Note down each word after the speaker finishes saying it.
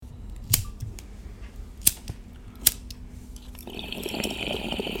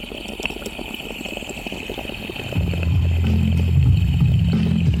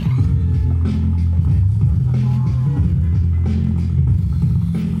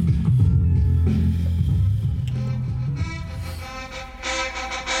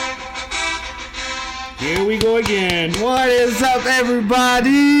we go again. What is up, everybody?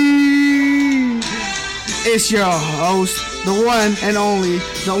 It's your host, the one and only,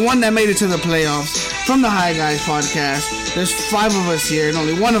 the one that made it to the playoffs from the High Guys podcast. There's 5 of us here, and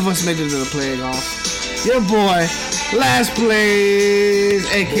only one of us made it to the playoffs. Your boy, Last Place,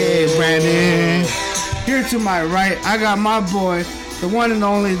 aka Brandon. Here to my right, I got my boy, the one and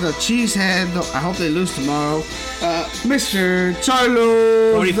only, the cheesehead. I hope they lose tomorrow. Mr. Charlo.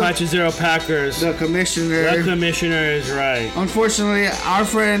 45-0 Packers. The commissioner. The commissioner is right. Unfortunately, our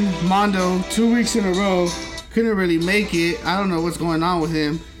friend Mondo, 2 weeks in a row, couldn't really make it. I don't know what's going on with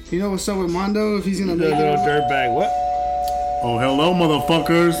him. You know what's up with Mondo? If he's gonna The make little it. dirtbag. What? Oh, hello,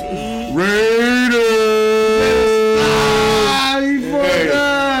 motherfuckers. Raiders!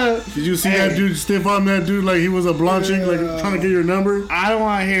 Did you see that dude stiff on that dude like he was a blonde chick, like trying to get your number? I don't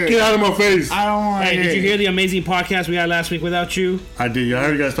want to hear it. Get out of my face. I don't want to Hey, hear did you it. hear the amazing podcast we had last week without you? I did. I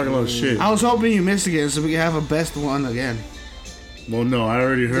heard you guys talking a lot of shit. I was hoping you missed again so we can have a best one again. Well, no, I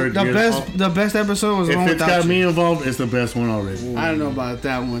already heard. The best episode was the one If it's without got you. me involved, it's the best one already. I don't know about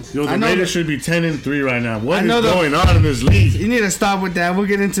that one. Yo, I the know Raiders should be 10-3 right now. What I is know going on in this league? You need to stop with that. We'll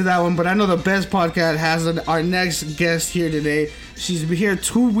get into that one. But I know the best podcast has our next guest here today. She's been here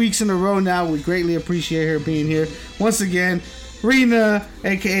 2 weeks in a row now. We greatly appreciate her being here. Once again, Rena,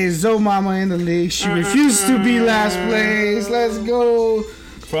 a.k.a. Zoe Mama in the league. She refused to be last place. Let's go.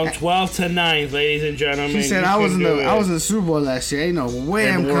 From 12th to 9th, ladies and gentlemen. She said, I was in the Super Bowl last year. Ain't no way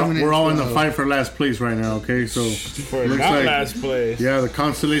And I'm coming in. we're all in the fight for last place right now, okay? So, For looks not like- last place. yeah, the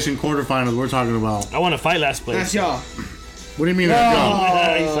constellation quarterfinals we're talking about. I want to fight last place. That's y'all. What do you mean that's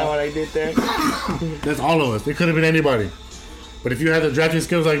y'all? You saw what I did there? That's all of us. It could have been anybody. But if you have the drafting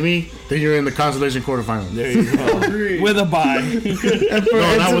skills like me, then you're in the constellation quarterfinals. There you go. With a bye.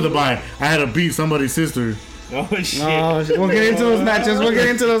 No, not with a bye. I had to beat somebody's sister. Oh, shit. We'll get into those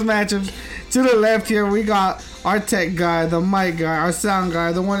matchups. To the left here, we got our tech guy, the mic guy, our sound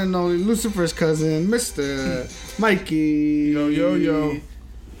guy, the one and only Lucifer's cousin, Mr. Mikey. Yo.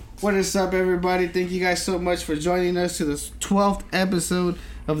 What is up, everybody? Thank you guys so much for joining us to this 12th episode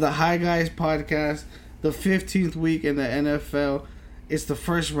of the High Guys podcast, the 15th week in the NFL. It's the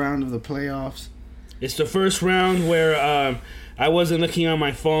first round of the playoffs. It's the first round where I wasn't looking on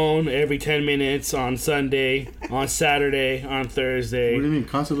my phone every 10 minutes on Sunday, on Saturday, on Thursday. What do you mean?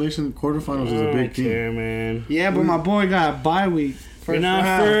 Constellation quarterfinals is a I big don't care, team. man. Yeah, but my boy got a bye week. You're not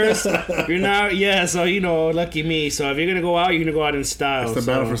round. first. You're not. Yeah, so lucky me. So if you're gonna go out, you're gonna go out in style. It's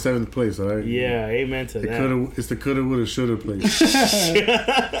the battle for 7th place, all right? Yeah, amen to that. It's the coulda, woulda, shoulda place.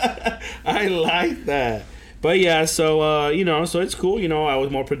 I like that. But yeah, so so it's cool. I was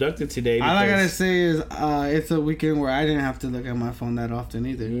more productive today. All I gotta because- say is, it's a weekend where I didn't have to look at my phone that often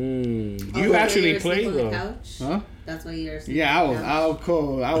either. You actually played though. Huh? That's why you're. Yeah, I was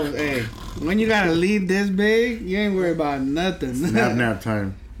cold. Hey, when you got a lead this big, you ain't worried about nothing. Nap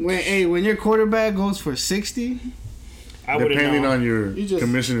time. When your quarterback goes for 60, I would Depending have on your You just-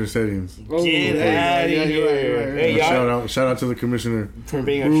 commissioner settings. Get yeah, out of yeah, here. you're right. Hey, y'all. Shout out to the commissioner. For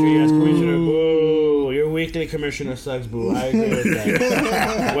being a true ass commissioner. Boo. Your weekly commissioner sucks, boo. I agree with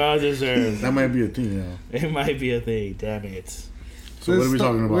that. Well deserved. That might be a thing now. It might be a thing. Damn it. So what are we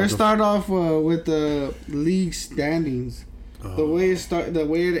talking about? We'll start off with the league standings. The way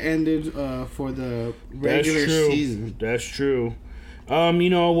it ended for the regular season. That's true. Well,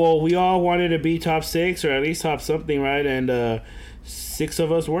 we all wanted to be top 6 or at least top something, right? And 6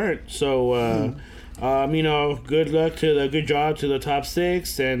 of us weren't. So, good job to the top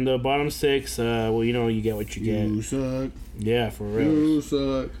 6 and the bottom 6. You get what you get. You suck. Yeah, for real. You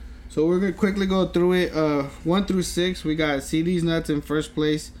suck. So we're gonna quickly go through it. 1 through 6, we got CD's Nuts in first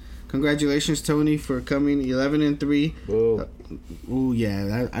place. Congratulations, Tony, for coming 11-3. Boo. Ooh,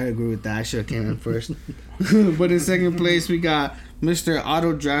 yeah, I agree with that. I should have came in first. But in second place, we got Mr.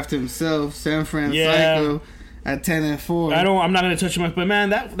 Auto Draft himself, San Francisco, at 10-4. I'm not gonna touch him, but man,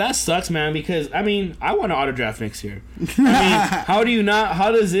 that sucks, man. Because I want to auto draft next year. How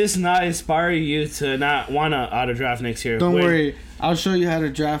does this not inspire you to not want to auto draft next year? Don't worry, I'll show you how to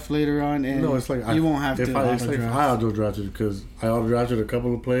draft later on, and No, it's like you won't have to It's auto like draft. I auto drafted because I auto drafted a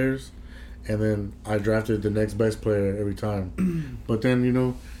couple of players, and then I drafted the next best player every time. But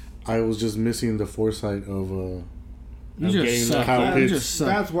then I was just missing the foresight of You I'm just getting suck. Kyle You Pitts. just suck.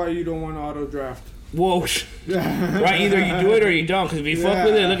 That's why you don't want to auto draft. whoa, right? Either you do it or you don't. Because if you fuck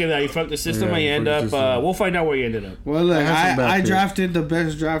with it, look at that. You fuck the system, Yeah, and you you end fuck up. the system. We'll find out where you ended up. Well, look, I have some bad I picks. drafted the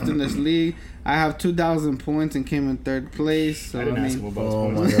best draft in this league. I have 2,000 points and came in third place. So I didn't ask him about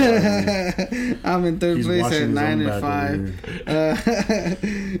oh sports. my god, I'm in third he's place at washing his 9 own and back over 5.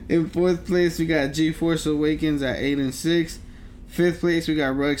 here. In fourth place, we got G-Force Awakens at 8 and 6. 5th place, we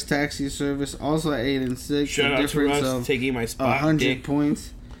got Ruggs Taxi Service, also at 8 and 6. Shout out to Russ taking my spot. 100 Dick.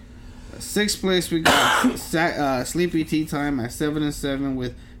 points. 6th place, we got Sleepy Tea Time at 7 and 7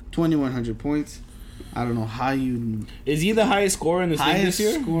 with 2,100 points. I don't know how you. Is he the highest scorer in the league this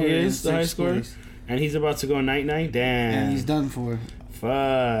year? Scorer He is the highest scorer. place. And he's about to go night. Damn. And he's done for.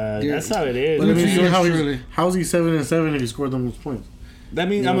 Fuck. Dude, That's how it is. but Let me Yours see truly. how's he 7 and 7 if he scored the most points? That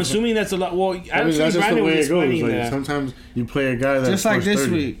means I'm assuming that's a lot. Well, I mean, actually, that's just the Brandon way was it goes. explaining Like, that. sometimes you play a guy that Just like scores this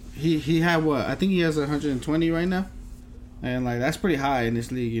 30. week, he had what? I think he has 120 right now. And like that's pretty high in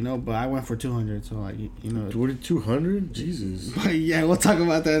this league, you know. But I went for 200, so like you know. 200? Jesus. But yeah, we'll talk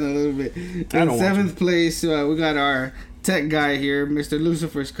about that in a little bit. I In don't want 7th place, we got our tech guy here, Mr.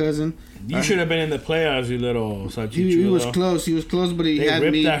 Lucifer's cousin. You should have been in the playoffs, you little He was salchichuelo. close. He was close, but he They had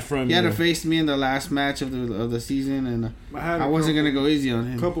ripped me. that from he had you. to face me in the last match of the season, and had I a wasn't couple- gonna go easy on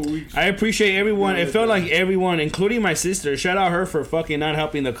him. Couple weeks. I appreciate everyone. It felt like everyone, including my sister. Shout out her for fucking not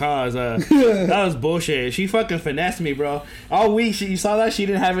helping the cause. That was bullshit. She fucking finessed me, bro. All week, you saw that she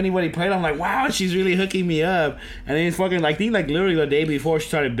didn't have anybody played. I'm like, wow, she's really hooking me up. And then fucking like, I think like literally the day before she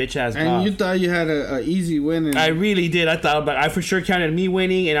started bitch ass. And you thought you had a easy win. And I really did. I thought, but I for sure counted me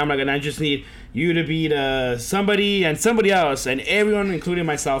winning, and I'm like, and I just need you to beat somebody and somebody else, and everyone, including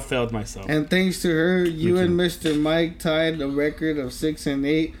myself, failed myself. And thanks to her, you and Mr. Mike tied a record of 6 and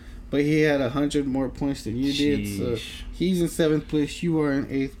 8, but he had 100 more points than you did. So Sheesh. he's in 7th place. You are in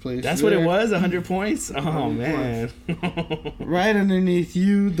 8th place. That's what it There. was, 100 points? Oh, 100 man. Right underneath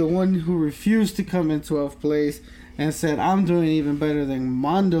you, the one who refused to come in 12th place and said, "I'm doing even better than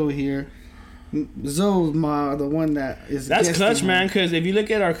Mondo here." Zoma, the one that is. That's guesting clutch, him. man, because if you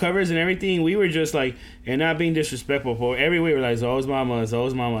look at our covers and everything, we were just like, and not being disrespectful, but every week we're like, Zoe's mama.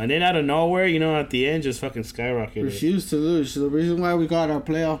 And then out of nowhere, you know, at the end, just fucking skyrocketed. Refused to lose. So the reason why we got our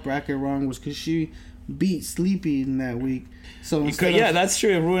playoff bracket wrong was because she beat Sleepy in that week. So instead Yeah, of, that's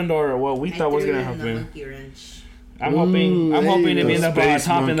true. It ruined our what we thought was gonna happen. Monkey wrench. I'm hoping there to you be in go. the bottom, Space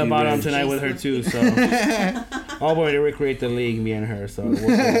top and the monkey bottom wrench. tonight with her too. So I'll going to recreate the league, me and her. So we'll see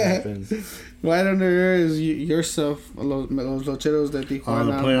what happens. right under there is yourself, Los Locheros de Tijuana.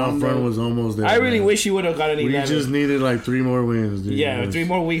 The playoff Mondo. run was almost there. I really man. wish you would have got an We 11. just needed like 3 more wins, dude. Yeah, It was- 3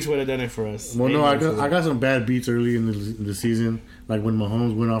 more weeks would have done it for us. Well, no, I Amen. got some bad beats early in the season, like when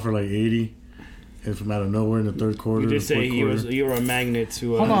Mahomes went off for like 80, and from out of nowhere in the third quarter. You did say fourth quarter. you were a magnet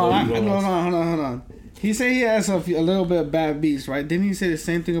to. Hold on, goals. hold on. He said he has a little bit of bad beats, right? Didn't he say the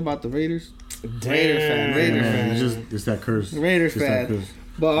same thing about the Raiders? Damn. Raider fan. Man, it's that curse. Raiders It's that fan. curse.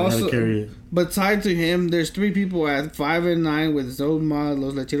 But I gotta also, carry it. but tied to him, there's 3 people at 5 and 9 with Zoma,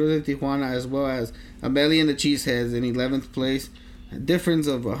 Los Lecheros de Tijuana, as well as Abeli and the Cheeseheads in 11th place. A difference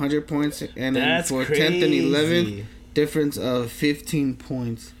of 100 points, and then That's for crazy. 10th and 11th, difference of 15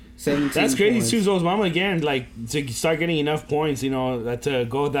 points. 17 That's crazy. points. Suzo's mama again, like to start getting enough points, you know, that to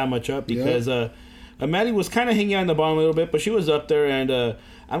go that much up because Maddie was kind of hanging out in the bottom a little bit, but she was up there, and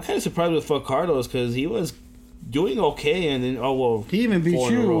I'm kind of surprised with Fuck Carlos because he was doing okay, and then He even beat 4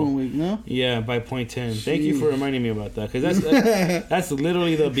 in a you row. one week, no? Yeah, by .10. Thank you for Jeez. reminding me about that because that's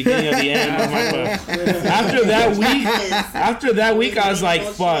literally the beginning of the end of my After that week, I was like,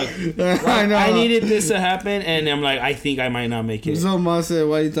 fuck. I know. I needed this to happen, and I'm like, I think I might not make it. Zoma said,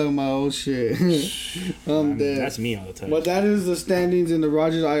 "Why you talking about old shit?" I'm dead. That's me all the time. But that is the standings in the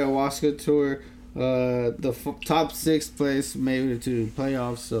Rogers Ayahuasca Tour. The top 6th place made it to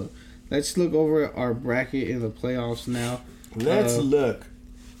playoffs. So let's look over our bracket in the playoffs now. Let's look.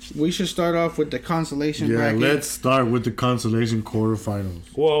 We should start off with the consolation Yeah, bracket. let's start with the consolation quarterfinals.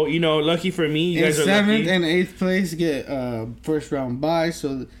 Well, you know, lucky for me, you In guys are 7th lucky. and 8th place get first round bye.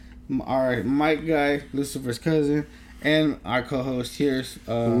 So our Mike guy, Lucifer's cousin, and our co-host here's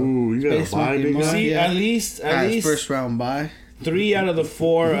Ooh, you got Space a bye, Monkey big Mike. guy? See, Yeah. at least has first round bye. 3 out of the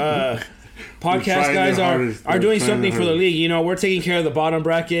 4 podcast trying guys their are hardest. are They're doing trying something their for the hardest. league. You know, we're taking care of the bottom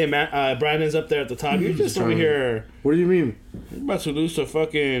bracket. Brandon's up there at the top. You're just over trying. here What do you mean? you're about to lose to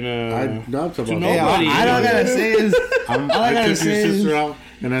fucking. I'm not to about nobody. Hey, all I gotta say is I I gotta took your say is- sister out,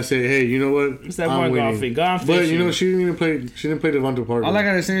 and I said, "Hey, you know what? It's that I'm one winning." golfing. Gone But fishing. you know, she didn't even play. She didn't play Devonta Parker. all I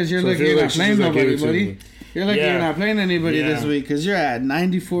gotta say is you're So I lucky feel you're like not she playing just, like, gave nobody, it to buddy. me. You're lucky Yeah. you're not playing anybody Yeah. this week because you're at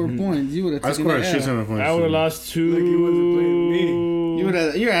 94 points. You would have I taken scored the a shit L. ton of points. I would have too. lost Like he wasn't playing me.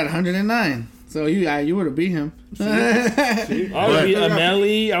 two. You're at 109. So you would have beat him. I would be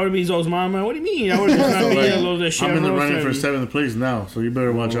Amelie. I would be Zoe's mama. What do you mean? I would just not be a little bit I'm in the running for Chevrolet. 7th place now, so you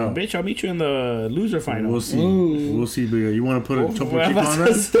better watch out. Bitch, I'll meet you in the loser final. We'll see. Ooh. We'll see, big. You want to put a Topo Well, Chico on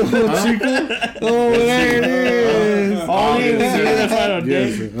that's- that? Oh, there it is. Only in the final,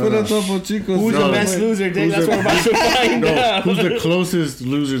 Yes. Dick. Put a Topo Chico. Who's No. the best loser, Dick? Who's That's the- what we're about to find No, out. who's the closest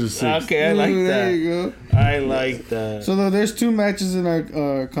loser to 6? Okay, I like There that. you go. I like that. So there's 2 matches in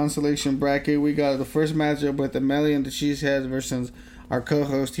our consolation bracket. We got the first matchup with Amelie and the Cheeseheads versus our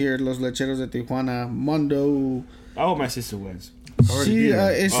co-host here, Los Lecheros de Tijuana, Mondo. I hope my sister wins. Already She beat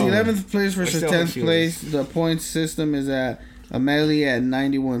her. it's Oh. 11th place versus still hope 10th she place. The points system is at Amelie at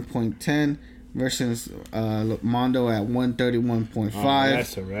 91.10 versus Mondo at 131.5. Oh,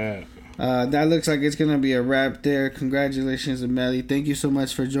 that's a wrap. That looks like it's gonna be a wrap there. Congratulations, Amelie. Thank you so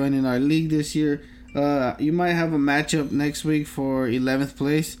much for joining our league this year. You might have a matchup next week for 11th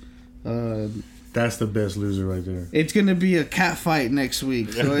place. That's the best loser right there. It's gonna be a cat fight next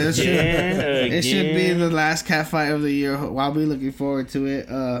week, so it should be the last cat fight of the year. I'll be looking forward to it.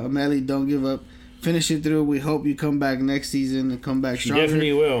 Amelie, don't give up. Finish it through. We hope you come back next season and come back She stronger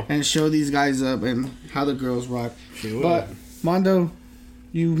definitely will. and show these guys up and how the girls rock. She will. But Mondo,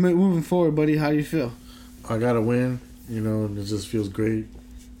 you moving forward, buddy. How do you feel? I got to win. You know, it just feels great.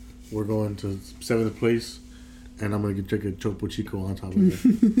 We're going to 7th place, and I'm going to take a Topo Chico on top of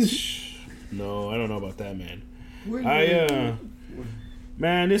it. No, I don't know about that, man. Wait,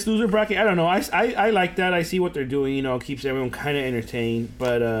 Man, this loser bracket, I don't know. I like that. I see what they're doing. You know, it keeps everyone kind of entertained.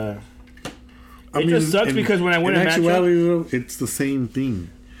 But it just sucks because when I win in a matchup, actuality, though, it's the same thing.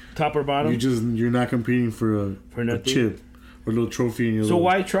 top or bottom. You're not competing for a nothing? chip or a little trophy in your So little,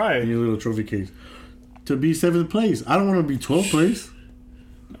 why try? in your little trophy case. To be 7th place, I don't want to be 12th place.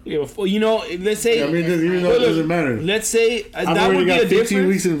 You know, let's say. I mean, even though it doesn't matter. Let's say I've that already would be got a 15 difference.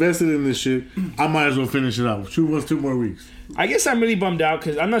 weeks invested in this shit. I might as well finish it out. 2 more weeks. I guess I'm really bummed out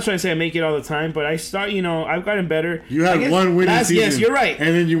because I'm not trying to say I make it all the time, but I start. You know, I've gotten better. You had I guess one winning season. Yes, you're right.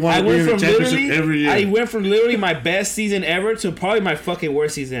 And then you want I to win went the from championship literally. every year. I went from literally my best season ever to probably my fucking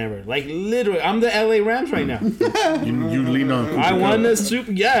worst season ever. Like literally, I'm the LA Rams right now. You lean on. I won the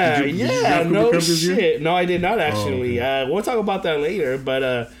Super. Yeah, Did you yeah. have Cooper No Kupp this year? shit. No, I did not actually. okay. We'll talk about that later.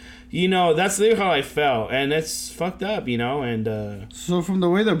 But you know, that's literally how I felt, and that's fucked up. You know, and So from the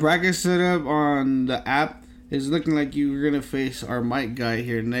way the bracket's set up on the app, it's looking like you're gonna face our Mike guy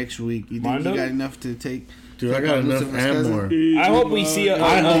here next week. You think Mondo? you got enough to take? Dude, I got enough Lucifer's and cousin? more. I hope we see a.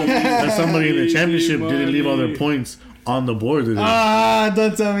 I hope that somebody in the Easy championship didn't leave all their money. points on the board today.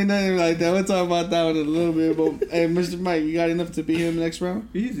 Don't tell me nothing like that. We'll talk about that one in a little bit. But hey, Mr. Mike, you got enough to beat him next round?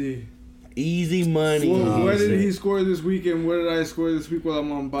 Easy. Easy money. Well, what did shit. he score this week and what did I score this week while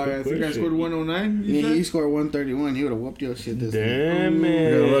I'm on bye? I think I scored 109. Yeah, You he said? scored 131. He would have whooped your shit this week. Damn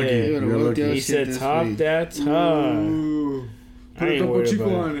You're lucky. it. He would've You're whooped lucky. your He shit said this top week. that top. Ooh. I Put a ain't couple worried Chico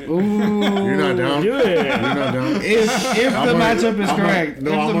about on it. it. Ooh. You're not down. Do You're it. not down. If the I'm matchup already- is I'm correct,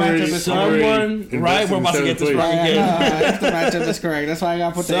 no, if I'm the already- matchup is I'm correct, already Someone, invested right? We're in about to get this 7th wrong place. again. if the matchup is correct, that's why I got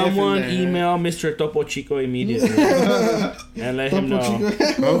to put the F in Someone there. email Mr. Topo Chico immediately and let him know.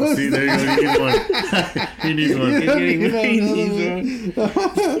 Oh, see, there you go. You need one. He needs one. He's getting You know,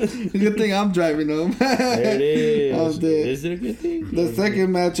 really Good thing I'm driving home. There it I'm is. dead. Is it a good thing? The second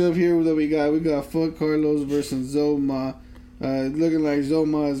matchup here that we got Foot Carlos versus Zoma. Looking like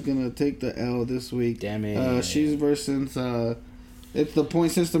Zoma is gonna take the L this week. Damn it. She's versus it's the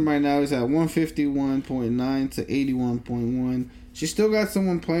point system right now is at 151.9 to 81.1. She still got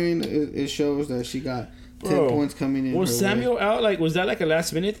someone playing. It shows that she got 10 Bro, points coming in. Was her way. Samuel out? Like, was that like a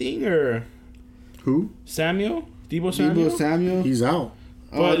last minute thing or Who? Samuel? Debo Samuel? Debo Samuel? He's out.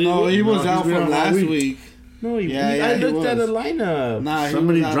 But no, he was he's out been from out all last week. week. No, Yeah, I he looked at the was. lineup. Nah, he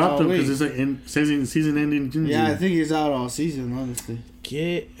Somebody was out dropped all him week. because it's like season ending injury. Yeah, I think he's out all season, honestly.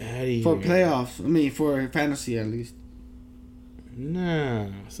 Get out of here. For playoffs. I mean, for fantasy at least. Nah,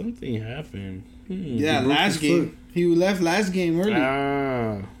 something happened. Yeah, broke last his game. foot. He left last game early.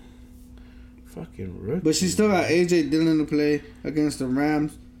 Ah. Fucking rookie. But she still got AJ Dillon to play against the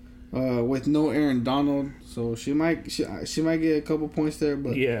Rams with no Aaron Donald. So she might get a couple points there.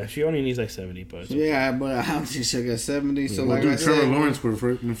 But Yeah, she only needs like 70, but yeah, but I don't think she'll get 70. So Well, like dude, I Trevor said, Lawrence for a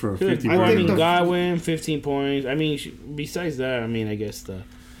Good. 50. I I think mean, the- Godwin, 15 points. I mean, besides that, I mean, I guess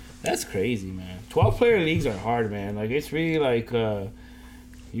that's crazy, man. 12-player leagues are hard, man. Like, it's really like. Well,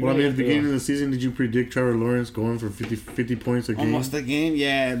 I mean, at the beginning of the season, did you predict Trevor Lawrence going for 50 points a game? almost the game.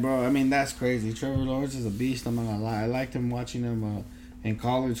 Yeah, bro. I mean, that's crazy. Trevor Lawrence is a beast. I'm not gonna lie. I liked him watching him in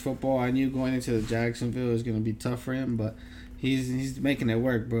college football. I knew going into the Jacksonville it was gonna be tough for him, but He's making it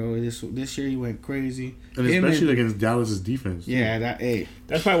work, bro. This year he went crazy, and especially against Dallas's defense. Yeah,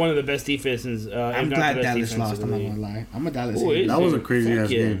 that's probably one of the best defenses. I'm glad Dallas lost. I'm not gonna lie. I'm a Dallas. That was a crazy ass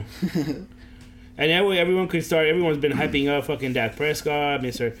game. And that way, everyone could start. Everyone's been hyping up fucking Dak Prescott,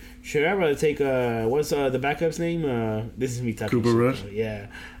 Mr. Should I rather take what's the backup's name? This is me talking. Cooper Rush. Yeah,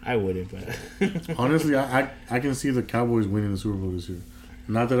 I wouldn't, but honestly, I can see the Cowboys winning the Super Bowl this year.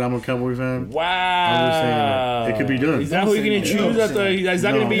 Not that I'm a Cowboy fan. Wow. I'm just saying it could be done. Is that who you're gonna choose? Is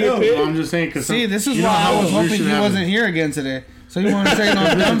that gonna be your pick? No, I'm just saying because see, this is why I was hoping he wasn't here again today. So you want to say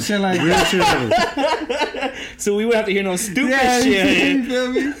no dumb shit like that? So we would have to hear no stupid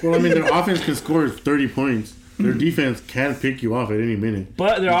shit. Well, I mean, their offense can score 30 points. Their defense can pick you off at any minute.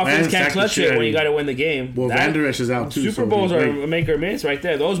 But their offense can't clutch it when you got to win the game. Well, Van Der Esch is out too. Super Bowls are make or miss right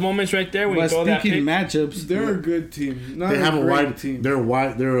there. Those moments right there when you throw that pick. Matchups, they're a good team. They have a wide team.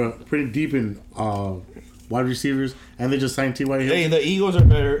 They're pretty deep in wide receivers, and they just signed T.Y. Hilton. Hey, the Eagles are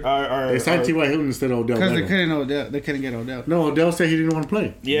better. They signed T.Y. Hilton instead of Odell. Because they couldn't get Odell. No, Odell said he didn't want to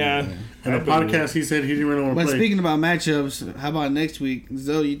play. Yeah. In a podcast, he said he didn't really want to play. But speaking about matchups, how about next week?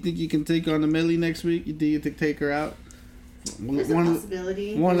 Zoe, you think you can take on the Millie next week? You think you can take her out? There's a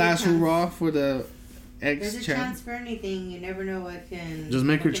possibility. One last hoorah for the There's a chance for anything. You never know what can. Just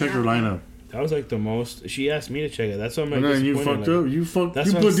make her check her lineup. That was like the most. She asked me to check it. That's what I'm like. No, you fucked up. You put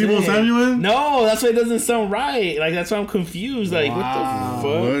That's Deebo Samuel in? No, that's why it doesn't sound right. Like that's why I'm confused. Like what the fuck?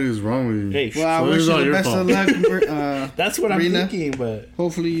 What is wrong with you? Hey, well, I wish you the best of luck. That's what I'm thinking. But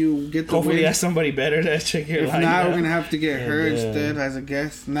hopefully you get the hopefully win. that's somebody better to check your lineup. If not, we're gonna have to get her instead as a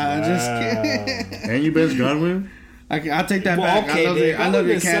guest. Nah, just kidding. And you bench Godwin? I'll take that back. Okay, I love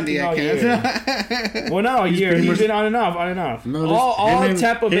your candy. I can't. Well, not a year. He's been on and off. No, all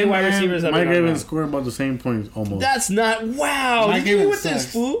Tampa Bay wide receivers have been on Mike and Evans off. scoring about the same points almost. That's not. Wow. Mike you Evans with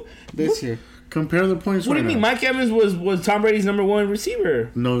this fool? This year. Compare the points. What do you mean? Mike Evans was Tom Brady's number one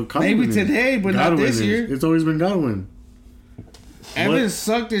receiver. No, maybe today, but not this year. It's always been Godwin. Evans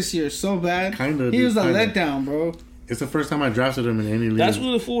sucked this year so bad. Kinda. He was a letdown, bro. It's the first time I drafted him in any league. That's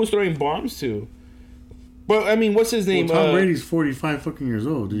who the fool was throwing bombs to. But I mean, what's his name? Well, Tom Brady's 45 fucking years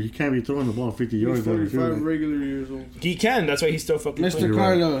old, dude. He can't be throwing the ball 50 yards. He's 45 regular years old. He can. That's why he's still fucking. Mr. playing.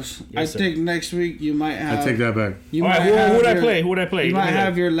 Carlos, yes, I think next week you might have. I take that back. All right, who would I play? Who would I play? You might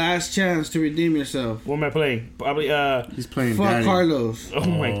have your last chance to redeem yourself. What am I playing? Probably. He's playing. Fuck Daddy. Carlos. Oh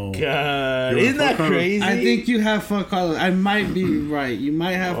my god! Isn't that crazy? I think you have fuck Carlos. I might be right. You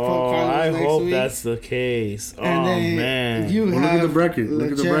might have fuck Carlos. I next hope week. that's the case. And then man! You look at the bracket.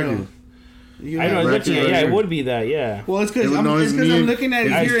 Look at the bracket. I know, yeah, it would be that, yeah. Well, it's because I'm looking at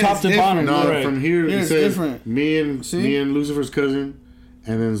it here. Top to bottom. No, right. from here it it's says different. me and Lucifer's cousin,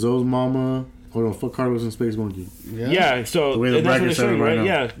 and then Zoe's mama. Hold on, fuck Carlos and Space Monkey. Yeah, so that's what it's showing, right?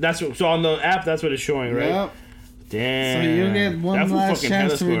 Yeah, that's what, so on the app, that's what it's showing, right? Yep. Damn. So you get one last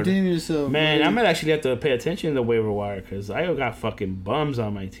chance to redeem yourself. Man, buddy. I might actually have to pay attention to the waiver wire because I got fucking bums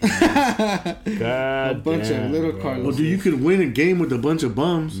on my team. God, a bunch of little Carlos. Well, dude, you could win a game with a bunch of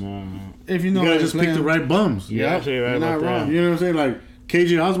bums. No. If you know, you gotta just pick the right bums. Yeah, actually right about that. You know what I'm saying? Like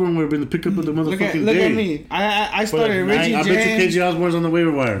KJ Osborne would have been the pickup of the motherfucking look day. at me. I started Richie James. I bet you KJ Osborne's on the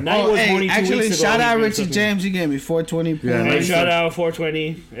waiver wire. Actually, shout out Richie James. He gave me 420 points. Yeah, hey, shout out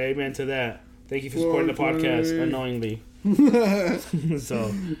 420. Amen to that. Thank you for supporting the podcast unknowingly.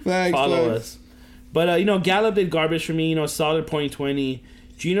 So Thanks, follow us. But Gallup did garbage for me. Solid .20.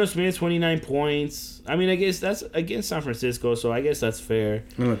 Geno Smith 29 points. I mean, I guess that's against San Francisco, so I guess that's fair.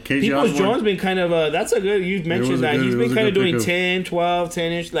 Peoples Jones been kind of that's a good. You mentioned that he's been kind of doing 10, 12,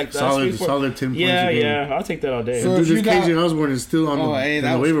 10ish like solid 10 points. Yeah, I'll take that all day. So dude, this KJ Osborne is still on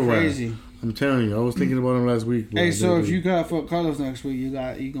the waiver wire. Crazy. I'm telling you, I was thinking about him last week. Hey, so if you got for Carlos next week, you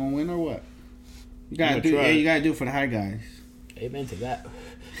gonna win or what? You gotta do it for the high guys. Amen to that.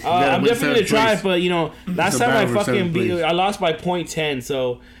 I'm definitely gonna try it, but last time I lost by .10,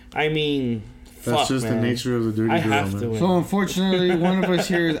 so I mean, that's just the nature of the dirty I girl, have to man. win. So unfortunately, one of us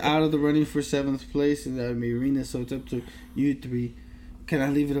here is out of the running for 7th place, and that would be Arena. So it's up to you three. Can I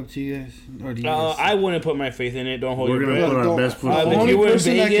leave it up to you guys? Or do you guys I wouldn't put my faith in it. Don't hold your breath. We're gonna put our best foot forward. If you were in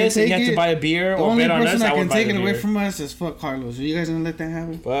Vegas and you had to buy a beer or bet on us, I would buy the beer. The only person that can take it away from us is fuck Carlos. Are you guys gonna let that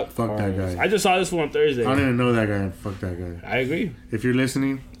happen? Fuck that guy. I just saw this one on Thursday. I don't even know that guy. Fuck that guy. I agree. If you're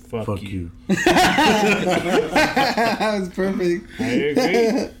listening, fuck you. That was perfect. I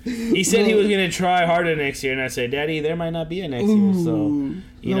agree. He said he was gonna try harder next year, and I said, "Daddy, there might not be a next year." So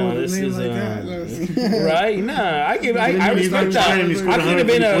this is right. Nah, I respect that.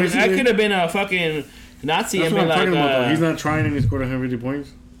 I could have been a fucking Nazi and been like, about. He's not trying and he scored 150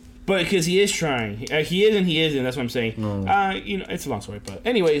 points. But because he is trying. He is and he isn't. That's what I'm saying. You know, it's a long story. But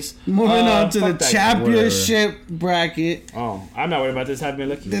anyways. Moving on to the that guy. championship bracket. Oh, I'm not worried about this. I've been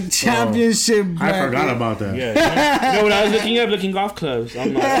looking. The championship bracket. I forgot about that. Yeah. You know what I was looking golf clubs.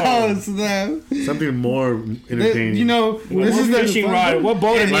 I'm like, Oh, snap. Something more entertaining. You know, this is the fishing rod. What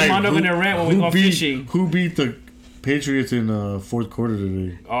boat is Mondo going to rent when we go fishing? Who beat the Patriots in fourth quarter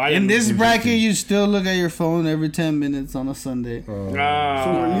today? Oh, in this bracket, you still look at your phone every 10 minutes on a Sunday. Oh.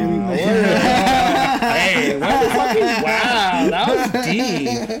 So we're leaving the Hey, what the fuck is... Wow, that was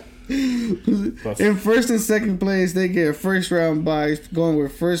deep. In first and second place, they get a first round bye. Going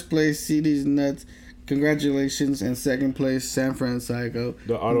with first place, CD's Nuts. Congratulations. And second place, San Francisco.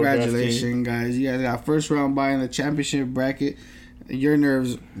 Congratulations, guys. You guys got first round bye in the championship bracket. Your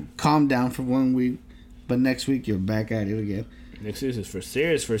nerves calm down for 1 week, but next week you're back at it again. Next is for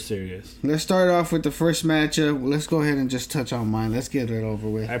serious. Let's start off with the first matchup. Let's go ahead and just touch on mine. Let's get it over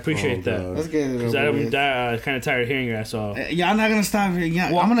with. I appreciate that. Let's get it over I'm with. kind of tired of hearing your ass off. Y'all not gonna stop here. Yeah,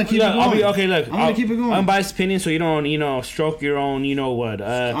 I'm gonna keep it going. Look, I'm gonna keep it going. Unbiased opinion, so you don't, stroke your own, you know what.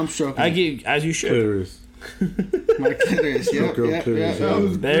 I'm stroking. I get, as you should. Clitoris. My clitoris.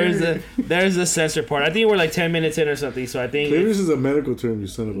 There's a censor part. I think we're like 10 minutes in or something, so I think... Clitoris is a medical term, you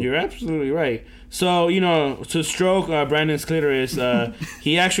son of a... You're absolutely right. So, to stroke Brandon's clitoris,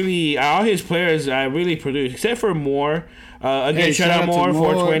 he actually, all his players really produced, except for Moore. Again, shout out Moore,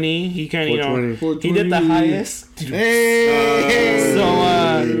 420. He kind of, he did the highest. Hey!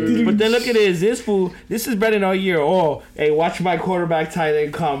 But then look at this fool. This is Brandon all year. Oh, hey, watch my quarterback tight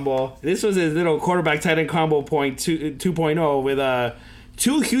end combo. This was his little quarterback tight end combo 2.0 with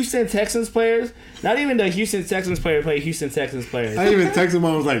two Houston Texans players. Not even the Houston Texans player played Houston Texans players. I even texted him.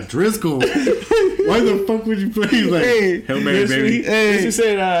 I was like, Driscoll, why the fuck would you play? He's like, Hail Mary, baby. This you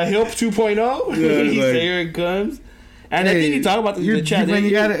said Hilp 2.0. Yeah, He like, said, here it comes. And I think you talk about this in the chat.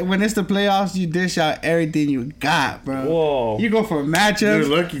 When it's the playoffs, you dish out everything you got, bro. Whoa. You go for matchups.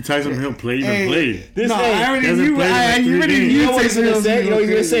 You're lucky Tyson Hill played. I already knew. You know what he's gonna say? You know, you're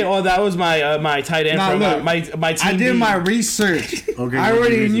gonna say, "Oh, that was my tight end from my team." I did my research. Okay, I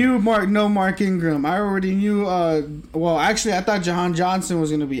already knew Mark Ingram. I already knew. Well, actually, I thought Jahan Johnson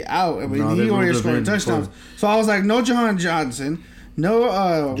was gonna be out, but he already scored touchdowns. So I was like, no Jahan Johnson,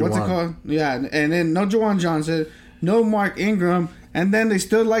 no what's it called? Yeah, and then no Jawan Johnson. No Mark Ingram, and then they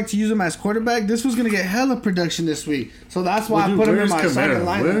still like to use him as quarterback. This was going to get hella production this week. So that's why I put him in my second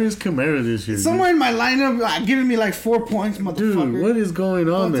lineup. Where is Kamara this year? Somewhere in my lineup, giving me like 4 points, motherfucker. Dude, what is going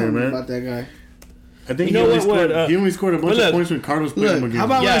on there, man? About that guy. I think he only scored a bunch of points when Cardinals played him again. How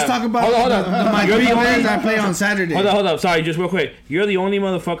about let's talk about hold on. my players I play on Saturday. Hold up. Sorry, just real quick. You're the only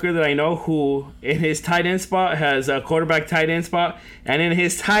motherfucker that I know who, in his tight end spot, has a quarterback tight end spot, and in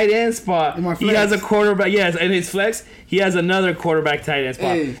his tight end spot, he has a quarterback. Yes, in his flex, he has another quarterback tight end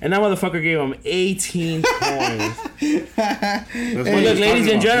spot, and that motherfucker gave him 18 points. Look, ladies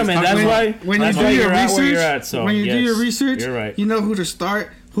and gentlemen, that's why when you do your research, when you do your research, you're right. You know who to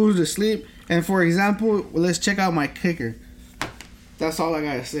start, who to sleep. And for example, let's check out my kicker. That's all I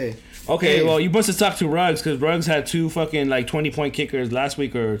gotta say. Okay, well, you must have talked to Ruggs because Ruggs had two fucking 20-point kickers last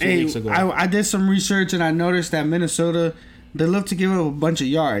week or 2 weeks ago. I did some research and I noticed that Minnesota, they love to give up a bunch of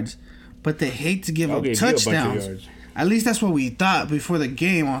yards, but they hate to give up touchdowns. At least that's what we thought before the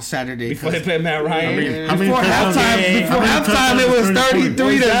game on Saturday. Before they played Matt Ryan. Before halftime, it was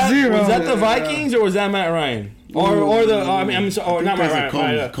 33-0. Was that the Vikings or was that Matt Ryan? Or not Matt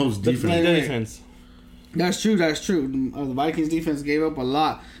Ryan. Coach defense. That's true. The Vikings defense gave up a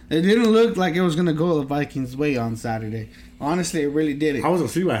lot. It didn't look like it was gonna go the Vikings' way on Saturday. Honestly, it really didn't. I was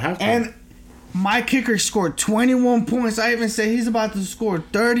asleep at halftime. And my kicker scored 21 points. I even said he's about to score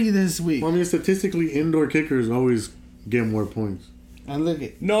 30 this week. Well, I mean, statistically, indoor kickers always get more points. And look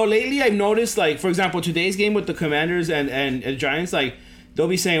at lately I've noticed, for example, today's game with the Commanders and Giants, they'll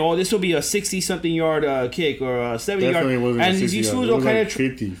be saying, "Oh, this will be a 60-something yard kick or a 70-yard." And these fools will kind of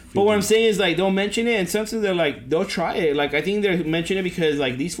 50. But what I'm saying is, they'll mention it, and sometimes they'll try it. I think they're mentioning it because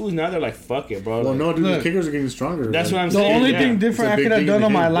these fools now they're fuck it, bro. Well, no, dude, the kickers are getting stronger. That's what I'm saying. The only thing different I could have done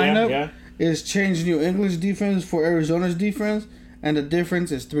on my lineup is change New England's defense for Arizona's defense, and the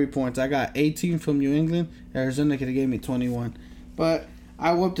difference is 3 points. I got 18 from New England. Arizona could have gave me 21, but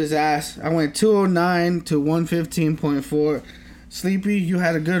I whooped his ass. I went 209 to 115.4. Sleepy, you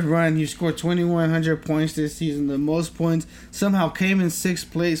had a good run. You scored 2,100 points this season, the most points. Somehow came in 6th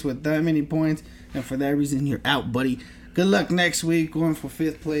place with that many points, and for that reason, you're out, buddy. Good luck next week, going for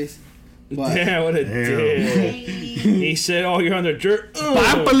 5th place. But Damn, what a dick. He said, "Oh, you're on the dirt."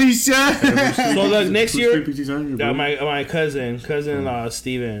 bye, Felicia. So look, next year, Who's 50 bro? my cousin-in-law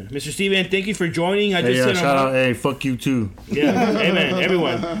Steven. Mr. Steven, thank you for joining. I just Hey, hit him shout up. out. Hey, fuck you too. Yeah, amen,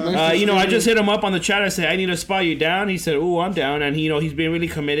 everyone. I just hit him up on the chat. I said, I need to spot you down. He said, "Ooh, I'm down." And he's been really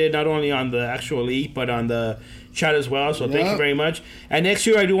committed, not only on the actual league, but on the chat as well. So thank you very much. And next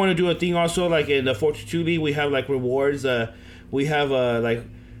year, I do want to do a thing also, like in the 42 league, we have like rewards. We have like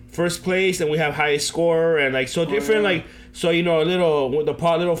first place, and we have highest scorer, and like so different like. So a little the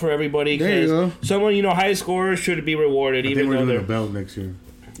pot little for everybody. There you go. Someone highest scorer should be rewarded, I even think we're though doing they're. a belt next year.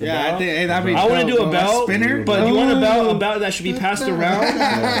 Yeah, I think that'd be I want to do a dope, belt, spinner, but you want a belt that should be passed around.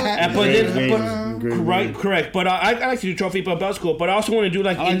 Great Correct. But I like to do trophy, but belt's cool. But I also want to do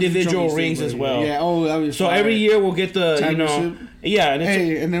like individual rings as well. Yeah. Oh, that was So every year we'll get the championship. Yeah. And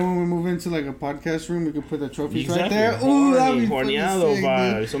And then when we move into like a podcast room, we can put the trophies exactly. right there. Ooh, that'd be Horniello fucking sick,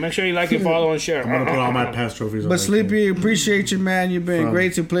 vibes. dude. So make sure you like and follow and share. I'm gonna put all my past trophies on. But that Sleepy, appreciate you, man. You've been From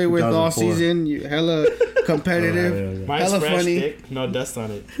great to play with all 2004. season. You hella competitive. Yeah. Mine's hella fresh, funny. Dick. No dust on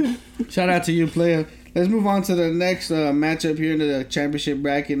it. Shout out to you, player. Let's move on to the next matchup here in the championship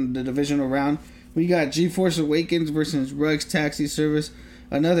bracket, in the divisional round. We got GeForce Awakens versus Rugs Taxi Service.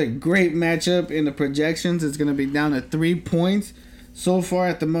 Another great matchup in the projections. It's going to be down to 3 points. So far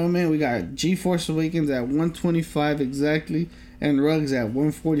at the moment, we got GeForce Awakens at 125 exactly, and Rugs at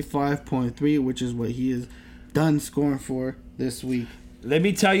 145.3, which is what he is done scoring for this week. Let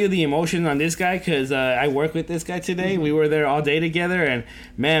me tell you the emotion on this guy, because I work with this guy today. We were there all day together, and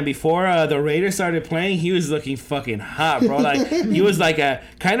man, before the Raiders started playing, he was looking fucking hot, bro. Like he was like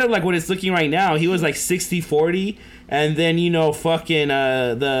kind of like what it's looking right now. He was like 60-40, and then fucking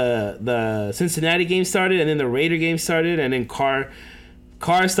the Cincinnati game started, and then the Raider game started, and then Carr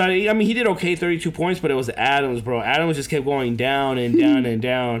started. I mean, he did okay, 32 points, but it was Adams, bro. Adams just kept going down and down and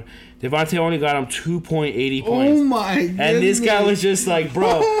down. Devontae only got him 2.80 points. Oh my goodness. And this guy was just like,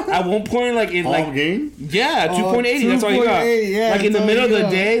 bro, at one point, like, in All like, game? yeah, 2.80. That's all he got. 2.8, yeah, like, in the that's all middle of he the got.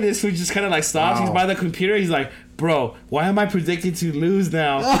 day, this food just kind of like stops. Wow. He's by the computer. He's like, bro, why am I predicted to lose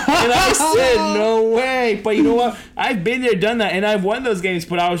now? And I said, no way. But you know what? I've been there, done that, and I've won those games.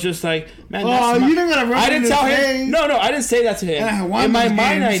 But I was just like, man, that's you didn't gotta rub I it didn't in tell his him. face. No, I didn't say that to him. And I won In my those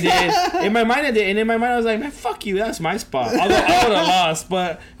mind, I games. did. In my mind, I did. And in my mind, I was like, man, fuck you. That's my spot. Although I would have lost,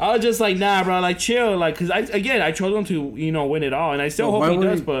 but I was just like, nah, bro, like chill, like, because I chose him to win it all, and I still hope he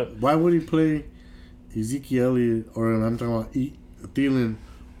does. But why would he play Ezekiel Elliott or I'm talking about Thielen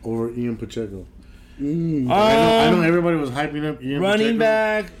over Ian Pacheco? I know everybody was hyping up Ian running Pacheco.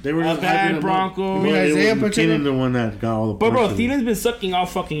 back, They were a just hyping bad him Bronco. up. mean But it Isaiah was Pacheco? McKinnon the one that got all the But bro, points. Thielen's been sucking all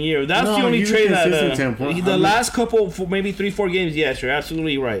fucking year. That's No, the only he's a trade that consistent 10 point. the last couple, for maybe 3-4 games. Yes, you're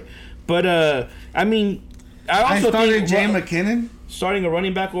absolutely right. But I mean, I I also started think Jay McKinnon. starting a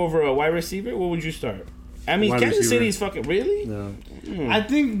running back over a wide receiver. What would you start? I mean, Wide Kansas receiver. City's fucking really. No. I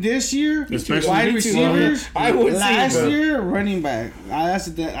think this year, Especially- wide Me too, bro. receivers. I would last say, bro. year, running back. That's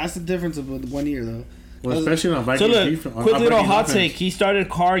the difference of 1 year though. Well, especially on So Vikings look, defense. quick little hot take. He started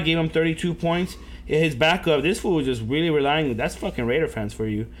Carr, gave him 32 points. His backup, this fool was just really relying. That's fucking Raider fans for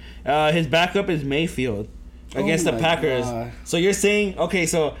you. His backup is Mayfield against the my Packers. God. So you're saying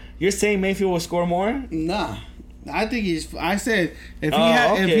Mayfield will score more? Nah, I think he's. I said if he Oh,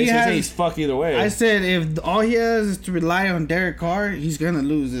 had, okay. if he So you're saying has, he's fucked either way. I said if all he has is to rely on Derek Carr, he's gonna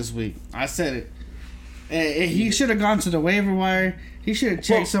lose this week. I said it. He should have gone to the waiver wire. He should have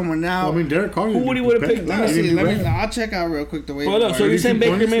checked Well, someone out. Well, I mean, Derek Carr. Who would he would've picked? Let me He see. didn't do bad. I'll check out real quick the waiver Hold up. wire. So you're saying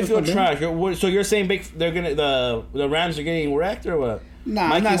 32 Baker points, Mayfield that's not trash? So you're saying they're gonna the Rams are getting wrecked or what? Nah,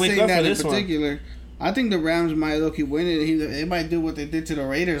 Mikey, I'm not wake saying up that for in this one. particular. I think the Rams might low-key win it. They might do what they did to the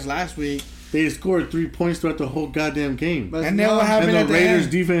Raiders last week. They scored 3 points throughout the whole goddamn game. And then what happened And at the the Raiders'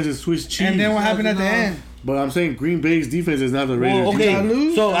 end? defense is Swiss cheese. And then what happened at the That's end? But I'm saying Green Bay's defense is not the Raiders' Well, defense. okay. Did y'all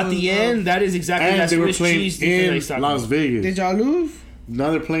lose? So at the end, that is exactly And that they were Swiss playing cheese defense in he's talking Las about. Vegas. Did y'all lose? Now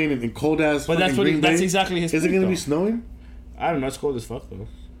they're playing in cold ass. But that's Green that's Bay. exactly his. Is it point, going to though. be snowing? I don't know. It's cold as fuck though.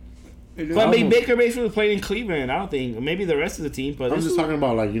 It is. But I mean, Baker Mayfield played in Cleveland. I don't think maybe the rest of the team. But I'm this just is- talking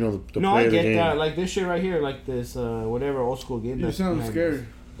about like the No, play I of the get game. that. Like this shit right here, like this whatever old school game. You that's sound behind scared. us.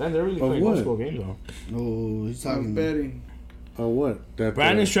 Then they're really Of playing what? old school games though. Oh, he's I'm talking. betting. Oh, what? That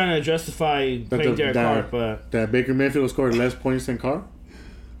Brandon's trying to justify playing Derek Carr, but that Baker Mayfield scored less points than Carr.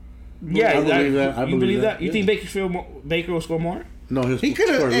 yeah, I believe that. I you believe believe that. that? You think Baker will score more? No, he'll He could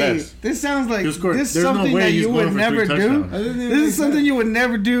have. score Hey, less. this sounds like He'll score- this is there's no something way that he's you going would for never 3 do. touchdowns. I didn't even This is think something that. you would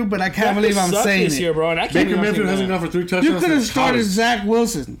never do, but I can't believe I'm Suck saying this year, it. bro. And I can't Baker believe I'm Mayfield saying hasn't that. gone for 3 You touchdowns. could have since started college. Zach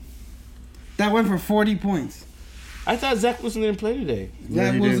Wilson. That went for 40 points. I thought Zach Wilson didn't play today. Yeah,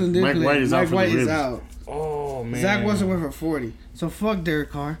 Zach he Wilson did. did Mike play. White is out Mike for the White is ribs. out. Oh, Oh man, Zach Wilson went for 40. So fuck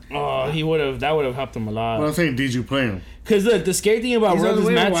Derek Carr. Oh, he would have. That would have helped him a lot. But I'm saying, did you play him? Because look, the scary thing about He's on the Ruggs'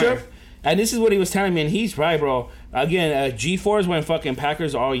 waiver matchup, wire. and this is what he was telling me, and he's right, bro. Again, G4's went fucking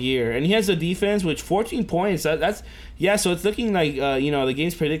Packers all year, and he has a defense which 14 points. That's yeah. So it's looking like the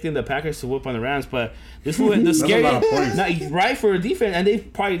game's predicting the Packers to whoop on the Rams, but this is the scary a lot of points. right for a defense, and they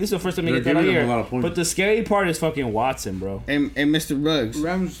probably this is the first time they They're get that all giving them year. a lot of points. But the scary part is fucking Watson, bro. And Mr. Ruggs.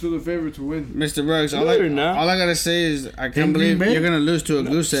 Rams are still the favorite to win. Mr. Ruggs, all No, I you're not. gotta say is I can't In believe Green Bay? you're gonna lose to a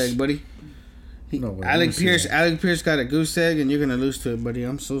goose egg, buddy. No way. Alec Pierce got a goose egg, and you're gonna lose to it, buddy.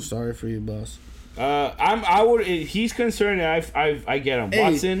 I'm so sorry for you, boss. I would. He's concerned. I get him. Hey,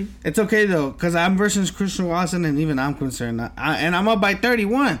 Watson. It's okay though, cause I'm versus Christian Watson, and even I'm concerned. And I'm up by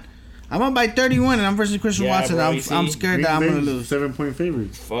 31. I'm up by 31, and I'm versus Christian Yeah, Watson. bro, you see, I'm scared that I'm gonna lose. 7-point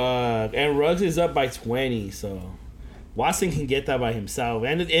favorites. Fuck. And Ruggs is up by 20, so Watson can get that by himself.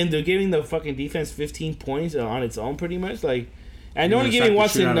 And they're giving the fucking defense 15 points on its own, pretty much. Like, and they're only giving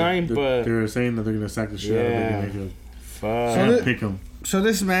Watson 9, but they're saying that they're gonna sack the shit out of Baker Mayfield. fuck. Can't pick him. So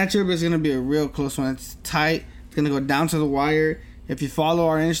this matchup is gonna be a real close one. It's tight. It's gonna go down to the wire. If you follow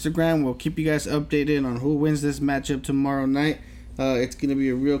our Instagram, we'll keep you guys updated on who wins this matchup tomorrow night. It's gonna be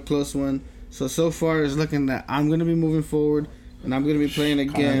a real close one. So far it's looking that I'm gonna be moving forward, and I'm gonna be playing I'm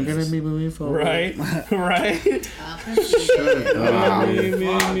gonna against. be moving forward. Right, right. Ah,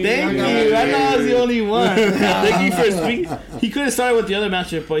 Thank you. I know I was the only one. Thank you for speaking. He could have started with the other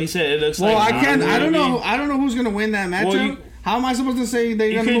matchup, but he said it looks Well, like. I can't. I don't know. I don't know who's gonna win that matchup. Well, you- How am I supposed to say they're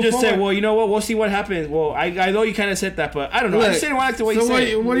You gonna could move have just forward? said, well, you know what? We'll see what happens. Well, I know you kind of said that, but I don't know. I Look, just didn't like the way so you said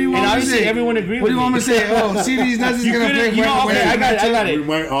it. what do you want And me to obviously say? everyone agreed What do with you want me to say? Oh, CD's nuts is You gonna could've- play. you know, okay, I got We it.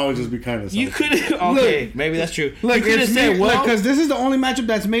 might all just be kind of. You could have. Okay, maybe that's true. Look, you could have it's said, me, well, because this is the only matchup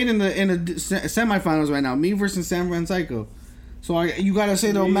that's made in the semifinals right now. Me versus San Francisco. So you gotta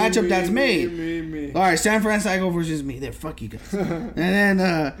say the matchup that's made. Me. All right, San Francisco versus me. There, fuck you guys. And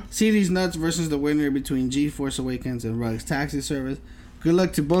then CD's nuts versus the winner between G-Force Awakens and Ruggs Taxi Service. Good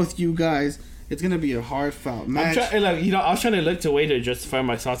luck to both you guys. It's gonna be a hard fought match. I was trying to look to way to justify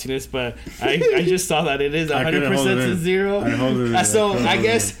my saltiness, but I just saw that it is 100% to 0. I hold it in. So I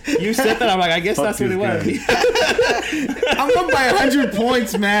guess you said that. I'm like, I guess Fuck that's what it was. these I'm up by 100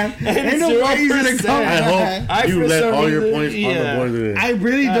 points, man. Ain't no way he's gonna 0%. come I back. hope you for let some all your reason- points on yeah. the board today. I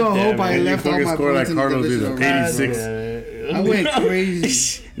really God don't damn hope I it. left You all fucking my score points like in the Cardinals did divisional it. round. 86. I went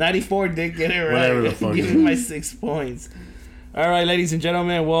crazy. 94 did get it right. Whatever the fuck Give it me is. my 6 points. All right, ladies and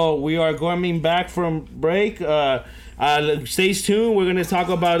gentlemen. Well, we are coming back from break. Stay tuned. We're going to talk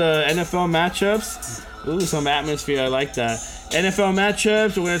about NFL matchups. Ooh, some atmosphere. I like that. NFL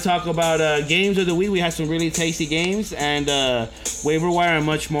matchups. We're going to talk about games of the week. We have some really tasty games and waiver wire and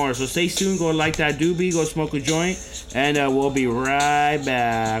much more. So stay tuned. Go like that doobie. Go smoke a joint. And we'll be right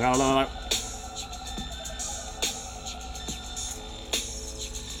back.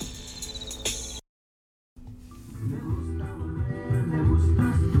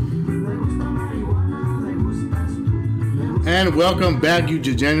 And welcome back, you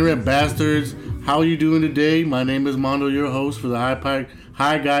degenerate bastards. How are you doing today? My name is Mondo, your host for the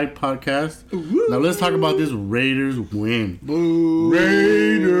High Guy podcast. Now let's talk about this Raiders win. Boo.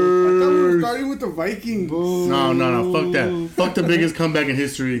 Raiders. I thought we were starting with the Vikings. No. Fuck that. Fuck the biggest comeback in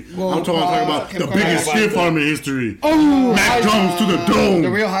history. I'm talking about the biggest about stiff that. arm in history. Oh, Mac Jones to the dome.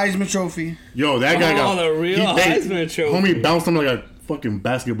 the real Heisman Trophy. Yo, that guy got the real Heisman trophy. Homie bounced him like a fucking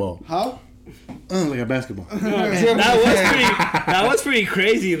basketball. How? Like a basketball. That was pretty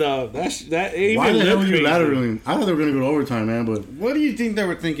crazy though. That even Why the hell looked were you crazy. lateraling? I thought they were gonna go to overtime, man. But What do you think they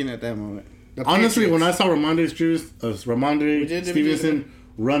were thinking at that moment? The honestly, Patriots. when I saw Ramondre did. Stevenson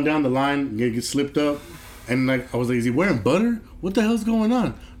run down the line, get slipped up, and like I was like, is he wearing butter? What the hell's going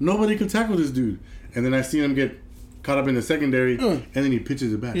on? Nobody could tackle this dude. And then I see him get caught up in the secondary, and then he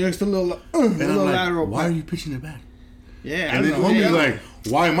pitches it back. He looks a little And I'm like, lateral. why are you pitching it back? Yeah, And then homie's like,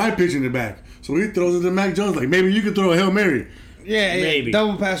 why am I pitching it back? So he throws it to Mac Jones, like, maybe you could throw a Hail Mary. yeah, Maybe.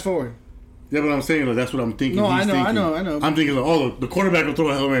 double pass forward. Yeah, but I'm saying, like, that's what I'm thinking. No, he's I know, thinking. I know. I'm thinking, like, oh, the quarterback will throw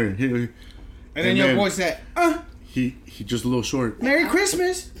a Hail Mary. And then your boy said, He just a little short. Merry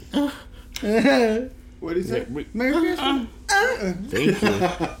Christmas. What did he say? Merry Christmas. Thank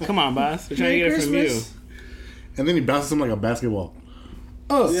you. Come on, boss. We're trying to get it from you. And then he bounces him like a basketball.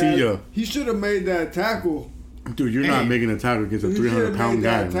 Oh, See ya. He should have made that tackle. Dude, you're not making a tackle against a He should've 300-pound made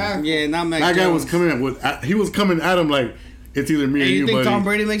guy. that Man. tackle. yeah, not Mac That guy Jones. was coming at him like it's either me or Hey, you, you think buddy. Tom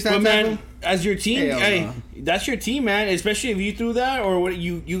Brady makes that But tackle? man, as your team, Hell hey, no. that's your team, man. Especially if you threw that or what,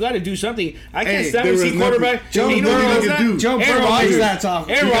 you got to do something. I can't Hey, stand there to was see quarterback. Joe you know Burrow what could that? do. Joe Aaron Burrow Rodgers- makes that tough.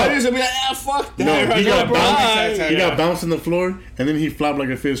 Aaron Rodgers will be like, fuck that. No, he got bounced. He Yeah. got bounced on the floor, and then he flopped like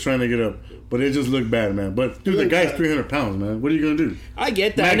a fish trying to get up. But it just looked bad, man. But dude, the guy's 300 pounds, man. What are you gonna do? I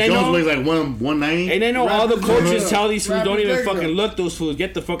get that. Mac And I Jones know, weighs like 190. and I know all the coaches tell these fools don't even Rapid fucking breakdown. look those fools.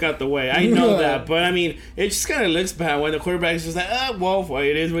 Get the fuck out the way. I know that, but I mean, it just kind of looks bad when the quarterback is just like, well,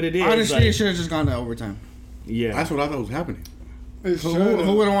 it is what it is. Honestly, Like, it should have just gone to overtime. yeah. That's what I thought was happening. It Who should've.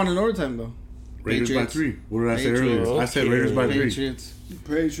 would have won in overtime though? Raiders Patriots. by 3. What did I say Patriots. earlier? I said Okay. Raiders by 3. Patriots.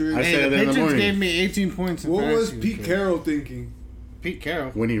 Patriots. I Hey, said the that in the Patriots morning. gave me 18 points. In What was fantasy. Pete Carroll thinking? Pete Carroll?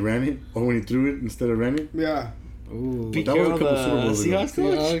 When he ran it, or when he threw it instead of ran it. Yeah. Ooh. Pete that was a Carroll, couple the Super Bowls ago. Seahawks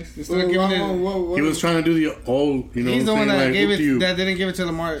coach? He was trying to do the old, you know, He's the one that like, gave whoop it. you. That didn't give it to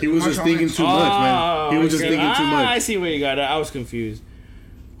Lamar. He was just Marshawn thinking Lynch. too much, man. He was just okay. thinking too I much. see where you got it. I was confused.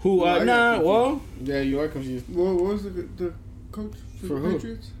 Who? I got confused. Well, Yeah, you are confused. What was the coach for For the who?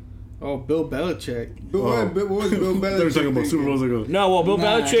 Patriots? Oh, Bill Belichick. But what was Bill Belichick They were talking about Super thinking? Bowls ago. no. Well, Bill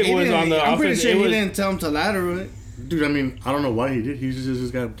Belichick he was didn't- on the I'm pretty offense. sure It he was- didn't tell him to lateral it. Dude, I mean, I don't know why he did. He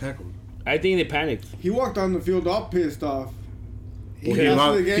just got tackled. I think they panicked. He walked on the field all pissed off. Well,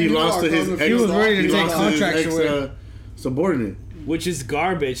 Yeah. he lost to his He ex. was ready to he take lost to his contracts ex, away. subordinate. Which is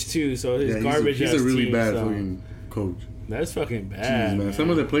garbage too. So his Yeah, garbage. he's a ass really team, bad so. fucking coach. That's fucking Jeez, bad, man. Some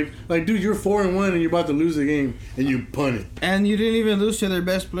of the play, like, dude, you're 4-1 and you're about to lose the game and you punt it. And you didn't even lose to their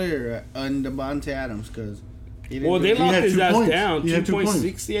best player, Devontae Adams, because Well, they He locked had his 2 ass points. down. He had 2 points.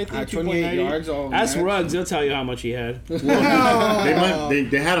 2.60, I think. 28 2.90. yards. Oh, Ask man. Ruggs. They'll tell you how much he had. They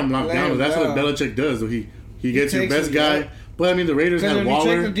had him locked Lay down. him That's what down. Belichick does. So he gets your takes best him, guy. yeah. But I mean, the Raiders Because had when you check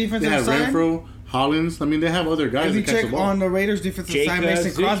Waller. the They defensive had side- Renfro, Hollins. I mean, they have other guys If that you catch the check ball. on the Raiders defensive side, Jacobs-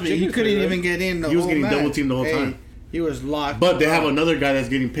 Mason Crosby, he Jacobs couldn't was even get in the He was whole getting match. double teamed the whole time. He was locked. But they have up. another guy that's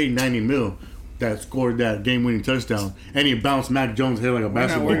getting paid $90 million that scored that game-winning touchdown, and he bounced Mac Jones' head like a We're not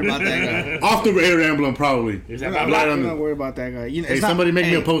basketball. worried about that guy. Off the air emblem, probably. Is We're that not, Right on we're the- not worried about that guy. You know, Hey, it's not- somebody make me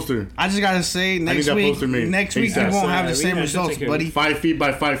hey, a poster. I just gotta say, next that week, poster made. next week you ASAP. won't have the We same have to results, take care of buddy. 5 feet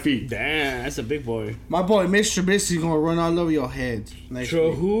by 5 feet. Damn, that's a big boy. My boy, Mitch Trubisky's gonna run all over your heads next Tro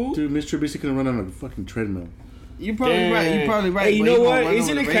week. who? Dude, Mr. Trubisky can run on a fucking treadmill. You probably right. You probably right. Hey, you but know he gonna what? run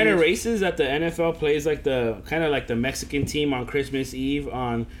Isn't over it the kind of Raiders. racist that the NFL plays like the kind of like the Mexican team on Christmas Eve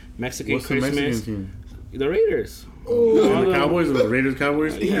on Mexican What's the Christmas? Mexican team? The Raiders. The Cowboys or the Raiders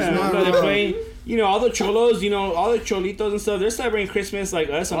Cowboys? Yeah, not no, they're wrong. playing. You know, all the cholos, you know, all the cholitos and stuff. They're celebrating Christmas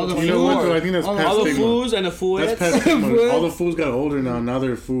like us. All On the the You know what, Fool. though? I think that's All past all the stigma. fools and the That's fools. past stigma. All the fools got older now. Now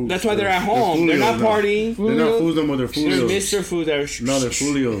they're fools. That's why they're at home. They're not Folios now. partying. They're not fools no more. They're They're folios. Mr. Fools. They're No, they're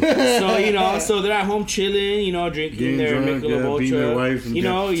folios. So you know, so they're at home chilling, you know, drinking Getting their drunk, Michelob beating their Ultra. wives and You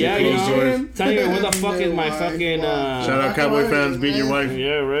know, getting yeah, you closed know, doors. telling you where the fuck is my Wife, fucking Shout out Cowboy fans, beat your wife. yeah,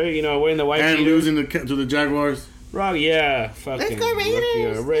 right. You know, wearing the white And beater. losing to the Jaguars. Rock, yeah, fucking. Let's go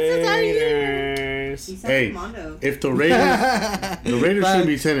Raiders. Raiders. This is our Raiders. He sounds Hey, like Mondo. if the Raiders should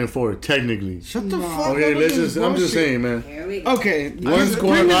be 10-4 technically. Shut the fuck Okay, up. let's with just. this I'm just bullshit. saying, man. Here we go. Okay, One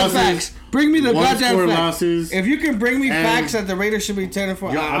score bring me the losses. facts. Bring me the One goddamn score facts. losses. If you can bring me And- facts that the Raiders should be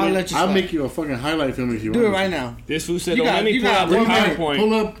 10-4, Yeah, I'll let you. I'll slide. make you a fucking highlight film if you Do want. it right now. This fool said, You "Oh, got- let me you pull got out the one minute. PowerPoint."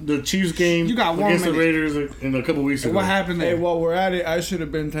 Pull up the Chiefs game You got 1 against the minute. Raiders in a couple weeks ago. What happened Hey, there? while we're at it, I should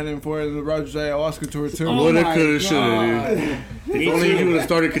have been 10-4 in the Rogers Ayahuasca tour too. Oh Woulda, my coulda, shoulda, God. dude. If only you would have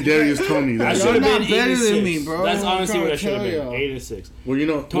started Kadarius Tony. I That should You're have shit. not been better 8-6. than me, bro. That's I'm honestly trying what I to should have tell been. y'all. 8-6. Well, you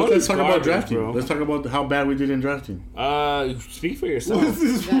know, Tony's let's talk about garbage, drafting. bro. Let's talk about how bad we did in drafting. Speak for yourself.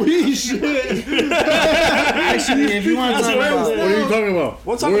 We shit. Actually, if you want to That's talk what I'm about, saying. What are you talking about?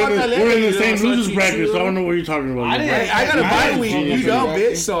 We'll talk we're about in the, that later, We're in you the know, same so losers cheat bracket, you. so I don't know what you're talking about. I You didn't. bro. I got a bye I week. didn't You do know, that.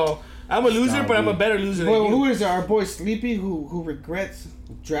 bitch. So I'm a loser, Stop, but I'm a dude. better loser than Well, you. who is it? Our boy Sleepy who regrets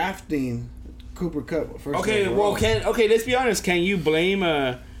drafting Cooper Cup first. Okay, overall. well, let's be honest. Can you blame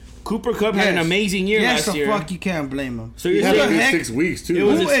Cooper Cup had an Yes. amazing year yes, last the year? fuck you can't blame him. So He you're had a saying good heck? 6 weeks, too. it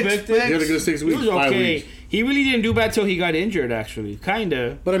was Who expected? expects- He had a good 6 He weeks, was 5 okay. weeks. He really didn't do bad till he got injured. Actually,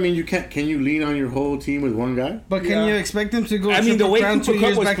 kinda. But I mean, you can't. Can you lean on your whole team with one guy? But can Yeah. you expect him to go? I mean, the Triple way Crown Cooper 2 Cup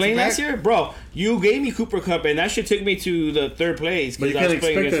years was back to playing back? last year, bro, you gave me Cooper Cup, and that shit took me to the third place But you because I can't was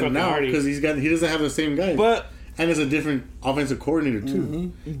playing expect against that fucking now Hardy. because he doesn't have the same guy. But and it's a different offensive coordinator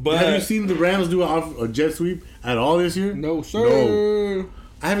too. but Have you seen the Rams do a jet sweep at all this year? No, sir. No.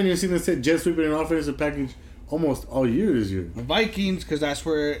 I haven't even seen them set jet sweep in an offensive package almost all year this year. The Vikings, because that's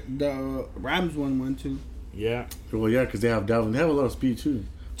where the Rams went to. yeah, Well, yeah, because they have Dalvin. They have a lot of speed too.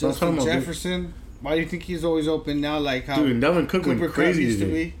 So I'm Justin talking about, Jefferson. Why do you think he's always open now? Like how dude, and Dalvin Cook Cooper went Cup crazy used to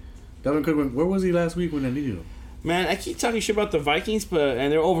today. be. Dalvin Cook went. Where was he last week when I needed him? Man, I keep talking shit about the Vikings,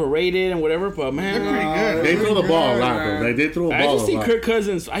 and they're overrated and whatever. But man, They're pretty good. They throw the ball a lot, bro. Like, they throw a I ball just a think lot. Kirk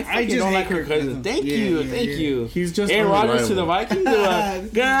Cousins. I fucking just don't hate like Kirk Cousins. Thank you. He's just Aaron Rodgers to the unreliable.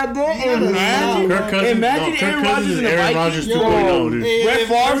 Vikings. God damn, imagine. Kirk Cousins, Imagine Kirk Aaron Cousins Rodgers is in the Aaron Vikings. Rodgers 2.0, dude. Brett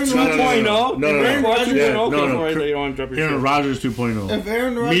Favre 2.0. No. Brett Favre 2.0. No. Okay, sorry, you don't want to drop your Aaron shit. Rodgers 2.0. If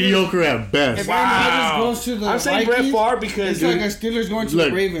Aaron Rodgers, Mediocre at best. If Aaron Rodgers goes to the I'm saying Vikings, Brett Favre because it's like a Steelers going to Look.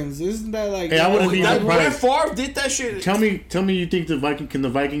 the Ravens. Isn't that like? Hey, I wouldn't be that Brett surprised. Favre did that shit. Tell me, you think can the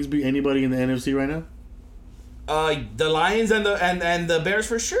Vikings beat anybody in the NFC right now? The Lions and the Bears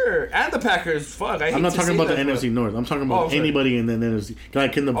for sure, and the Packers. Fuck, I'm not talking about the NFC North. I'm talking about sorry. anybody in the NFC.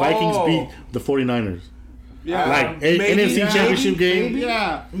 Like, can the Vikings beat the 49ers? Yeah. Like, maybe, NFC Championship game?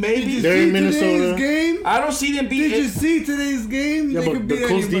 Yeah. Maybe. They're in Today's Minnesota. game? I don't see them beat Did you it. see today's game? Yeah, They but could the beat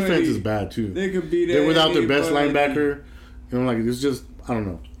Colts anybody. defense is bad, too. They could beat They're without their best anybody. linebacker. You know, like, it's just, I don't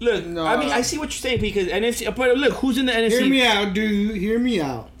know. Look, No. I mean, I see what you're saying because NFC. But look, who's in the NFC? Hear me out, dude. Hear me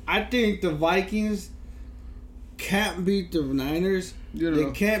out. I think the Vikings can't beat the Niners. You They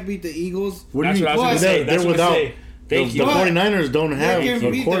know. can't beat the Eagles. What That's do you what I was mean? gonna say. They're That's what I without. say. Thank The you. 49ers don't have They can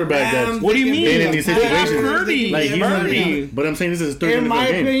a beat the quarterback Rams. that's What do you mean? been in these They have situations. Purdy. Like, he's Purdy. but I'm saying this is his third In my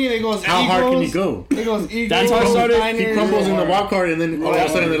NFL game. opinion, it goes How Eagles. hard can he go? It goes Eagles. That's how it started. He crumbles in the wild card, and then all of a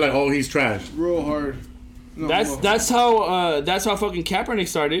sudden they're like, "Oh, he's trash." Real hard. No, That's how fucking Kaepernick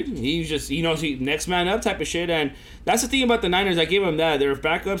started. He's just he next man up type of shit, and that's the thing about the Niners. I give them that they're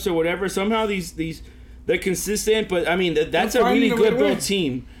backups or whatever. Somehow these they're consistent, but I mean that's They're a really finding a good way to win. built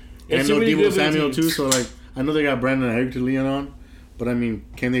team. And It's no a really Deebo good built Samuel team. too. So like, I know they got Brandon Ayuk to lean on, but I mean,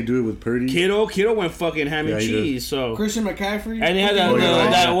 can they do it with Purdy? Kittle went fucking ham and Yeah, he cheese. So Christian McCaffrey. and they had that, Oh, yeah,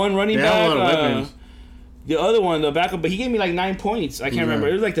 that one running They have back. a lot of weapons. The other one, the backup, but he gave me like 9 points. I can't Who's remember.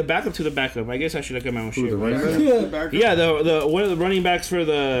 that? It was like the backup to the backup. I guess I should look at my own Who, shit. the running back? Yeah, the one of the running backs for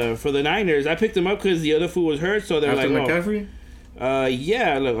the Niners. I picked him up because the other fool was hurt, so they're After like, McCaffrey?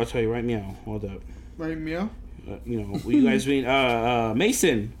 yeah. Look, I'll tell you right now. Hold up. Right, meow. You guys mean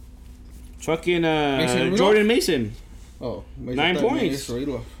Mason, fucking Rudolph? Jordan Mason. Oh, 9 points.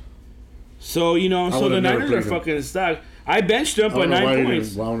 So So so the would've never Niners are played him. fucking stuck. I benched him, I but don't know why 9 you points.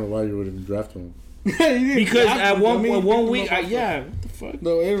 didn't. I don't know why you wouldn't draft him. Because at one week, yeah, what the fuck?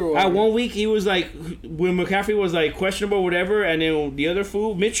 No, everyone. At 1 week, he was like, when McCaffrey was like questionable, or whatever, and then the other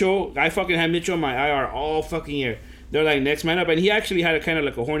fool, Mitchell, I fucking had Mitchell on my IR all fucking year. They're like next man up, and he actually had a kind of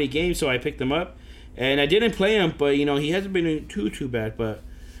like a horny game, so I picked him up, and I didn't play him, but he hasn't been doing too bad. But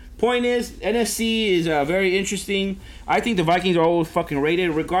point is, NFC is very interesting. I think the Vikings are always fucking rated,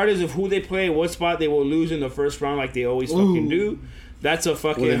 regardless of who they play, what spot they will lose in the first round, like they always fucking do. That's a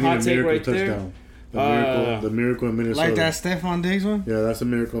fucking Well, they need hot a take miracle right there. touchdown. The miracle in Minnesota. Like that Stephon Diggs one. Yeah, that's a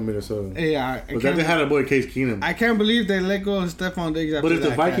miracle in Minnesota. Yeah, But that they had a boy Case Keenum. I can't believe they let go of Stephon Diggs. After But if the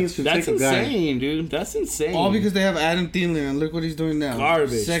that Vikings can That's take a guy, insane, dude. That's insane. all because they have Adam Thielen, and look what he's doing now.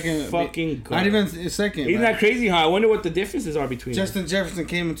 Garbage. Second, Fucking not even second. Isn't man. that crazy? How I wonder what the differences are between them. Justin Jefferson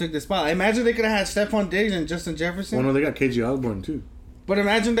came and took the spot. Imagine they could have had Stephon Diggs and Justin Jefferson. well, no, they got KJ Osborne too. But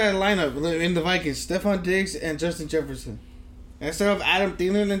imagine that lineup in the Vikings: Stephon Diggs and Justin Jefferson, instead of Adam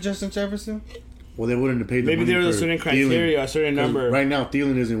Thielen and Justin Jefferson. Well, they wouldn't have paid the Maybe money there was a for certain Thielen. criteria, a certain 'Cause number. Right now,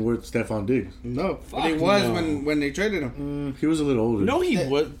 Thielen isn't worth Stephon Diggs. No, but Fuck he was no. when they traded him. He was a little older. No, he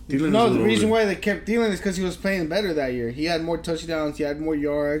was. Thielen was No, a the little reason older. why they kept Thielen is because he was playing better that year. He had more touchdowns, he had more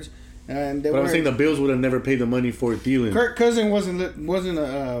yards, and they But I'm were. saying the Bills would have never paid the money for Thielen. Kirk Cousins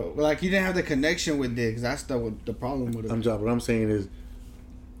wasn't like he didn't have the connection with Diggs. That's the problem with it. What I'm saying is,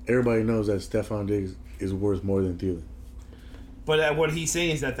 everybody knows that Stephon Diggs is worth more than Thielen. But what he's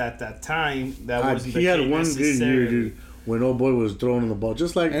saying is that at that time, that wasn't He the had case one good year, necessarily. dude, when old boy was throwing the ball,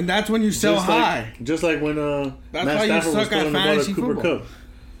 just like And that's when you sell just high. just like when That's Matt why you Stafford was suck at throwing the ball to fantasy Cooper football. Kupp.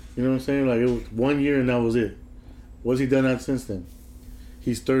 You know what I'm saying? Like, it was 1 year and that was it. What's he done at since then?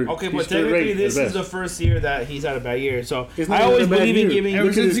 He's third. Okay, he's but third technically, rate this at is the best. first year that he's had a bad year. So It's not I always even a bad believe in year. giving. Ever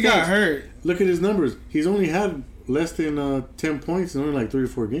Look at since his he got stats. hurt, Look at his numbers. He's only had less than 10 points in only like 3 or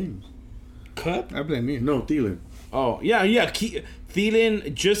 4 games. Cup? I blame you. No, Thielen. Oh yeah.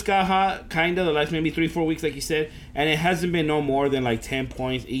 Thielen just got hot, kind of the last maybe 3-4 weeks, like you said, and it hasn't been no more than like 10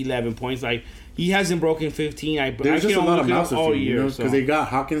 points, 11 points. Like he hasn't broken 15. I There's just a can lot look of it up mouths to all feed, year. because so. they got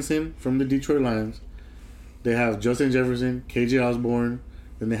Hawkinson from the Detroit Lions. They have Justin Jefferson, KJ Osborne.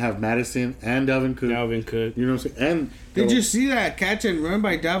 Then they have Madison and Dalvin Cook. Dalvin Cook. You know what I'm saying? And Did you see that catch and run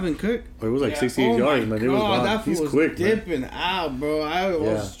by Dalvin Cook? it was like Yeah. 68 yards, man. It was wild. that fool He's was quick, man. dipping out, bro. I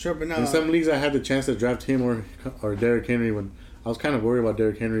was tripping out. In some leagues, I had the chance to draft him or Derrick Henry when I was kind of worried about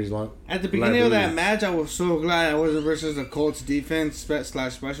Derrick Henry's long. At the beginning of that match, I was so glad I wasn't versus the Colts defense /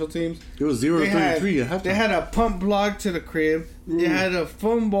 special teams. It was 0-33 at halftime. They had a pump block to the crib. They had a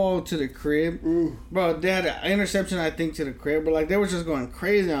fumble to the crib. Bro, they had an interception, I think, to the crib. But, like, they were just going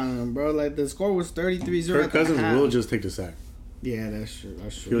crazy on them, bro. Like, the score was 33-0 Kirk Cousins will just take the sack. Yeah, that's true.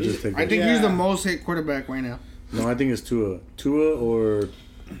 He'll just take I think he's the most hit quarterback right now. No, I think it's Tua. Tua or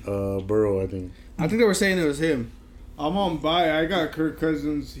Burrow, I think. I think they were saying it was him. I'm on bye. I got Kirk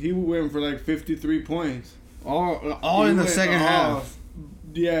Cousins. He went for like 53 points. All in the second half.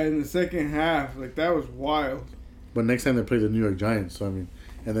 Yeah, in the second half. Like, that was wild. But next time they play the New York Giants, so I mean,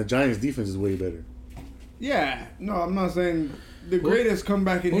 and the Giants' defense is way better. Yeah. No, I'm not saying the greatest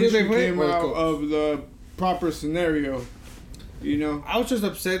comeback in history came out of the proper scenario. You know? I was just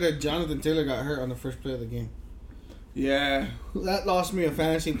upset that Jonathan Taylor got hurt on the first play of the game. Yeah. That lost me a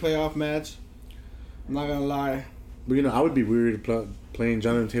fantasy playoff match. I'm not gonna lie. But, you know, I would be weird playing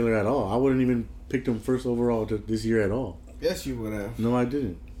Jonathan Taylor at all. I wouldn't even pick him first overall this year at all. Yes, you would have. No, I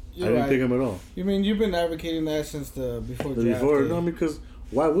didn't. You're I didn't pick him at all. You mean you've been advocating that since before draft day. No, because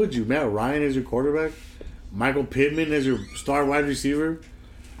why would you? Matt Ryan is your quarterback. Michael Pittman is your star wide receiver.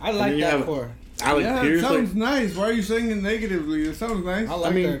 I like that core. Alec Pierce. It sounds nice. Why are you saying it negatively? It sounds nice. I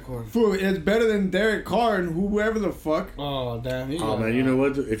like that core. It's better than Derek Carr and whoever the fuck. Oh, damn. Oh, man, you know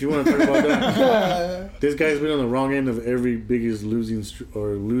what? If you want to talk about that, this guy's been on the wrong end of every biggest losing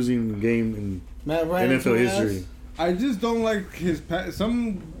game in NFL history. I just don't like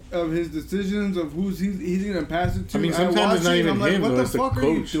some of his decisions of who's he's gonna pass it to. I mean, sometimes it's not even him. What the fuck are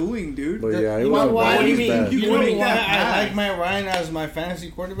you coach. doing, dude? But yeah, you know why? What do you mean? You know why I like Matt Ryan as my fantasy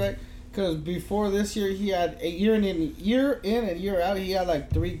quarterback? Because before this year, he had a year in and year out, he had like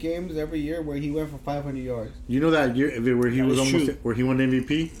 3 games every year where he went for 500 yards. You know that year where he won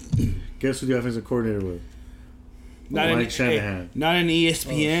MVP? Guess who the offensive coordinator was? Mike Shanahan. Not an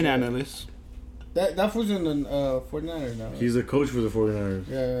ESPN analyst. That was in the 49ers now. Right? He's a coach for the 49ers.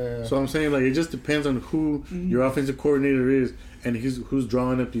 Yeah. So I'm saying, like, it just depends on who your offensive coordinator is and who's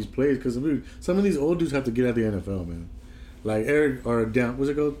drawing up these plays. Because some of these old dudes have to get out the NFL, man. Like what's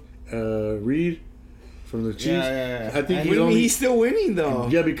it called? Reed from the Chiefs. Yeah. I think he's still winning though.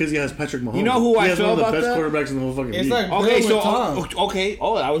 Yeah, because he has Patrick Mahomes. You know who I feel about that? He has one of the best quarterbacks in the whole fucking league. Like okay.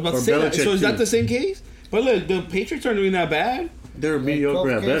 Oh, I was about to say that. So is that the same case? But look, the Patriots aren't doing that bad. They're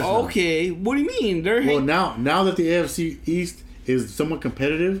mediocre at best. Okay, what do you mean? Now that the AFC East is somewhat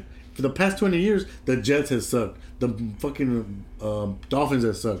competitive, for the past 20 years, the Jets has sucked. The fucking Dolphins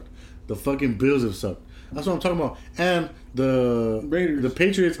have sucked. The fucking Bills have sucked. That's what I'm talking about. And the Raiders. The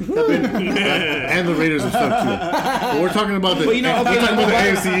Patriots have been, and the Raiders have sucked too. But we're talking about we're talking about the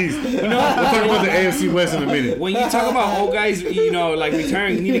AFC East. We're talking about the AFC West in a minute. When you talk about old guys, like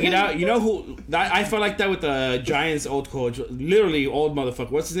retiring, you need to get out. You know who? I felt like that with the Giants' old coach, literally old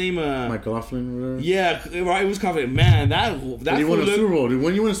motherfucker. What's his name? Mike Laughlin or whatever. Yeah, right. It was confident. Man, that he won a Super Bowl. Dude,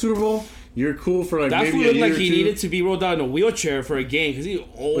 when you win a Super Bowl, you're cool for like that maybe fool a looked year like or he two. needed to be rolled out in a wheelchair for a game because he's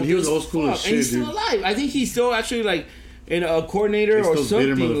old. But he was old school as shit, and he's still alive. I think he's still actually like in a coordinator or those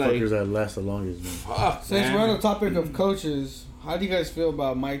something. Bitter motherfuckers like that last the longest. Man. Fuck, Since we're on the topic of coaches, how do you guys feel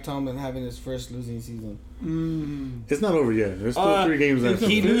about Mike Tomlin having his first losing season? It's not over yet. There's still 3 games left.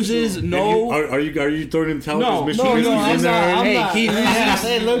 He loses. No. Are you throwing in the towel? No, He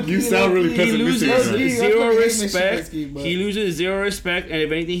loses. You sound really pessimistic. He loses zero respect. He loses zero respect, and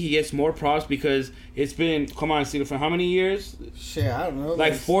if anything, he gets more props because it's been. Come on, Steelers, for how many years? Shit, I don't know.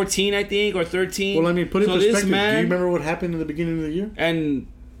 Like 14, I think, or 13. Well, I mean, put it in perspective. Do you remember what happened in the beginning of the year? And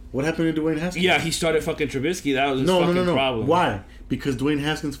what happened to Dwayne Haskins? Yeah, he started fucking Trubisky. That was his fucking problem. Why? Because Dwayne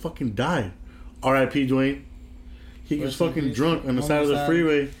Haskins fucking died. R.I.P. Dwayne. He was fucking drunk on the side of the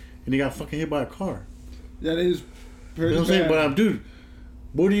freeway, and he got fucking hit by a car. That is pretty bad. You know what I'm saying? But dude,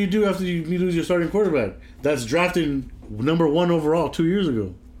 what do you do after you lose your starting quarterback? That's drafted number 1 overall 2 years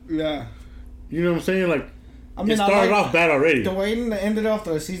ago. Yeah. You know what I'm saying? Like, it started off bad already. Dwayne ended off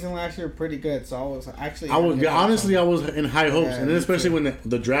the season last year pretty good, so I was in high hopes, and then especially when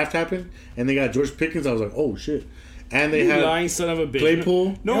the draft happened and they got George Pickens, I was like, oh shit. And they had lying son of a bitch.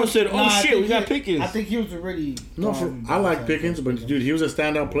 Claypool. No one said, "Oh shit, we got Pickens." I think he was already. I like Pickens, but dude, he was a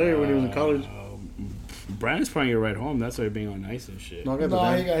standout player when he was in college. Brandon's probably your right home. That's why you're being all nice and shit. No, he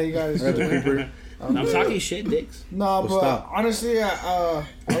got his. I got the creeper. I'm talking shit, dicks. No, but honestly, a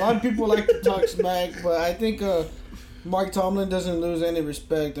lot of people like to talk smack, but I think Mike Tomlin doesn't lose any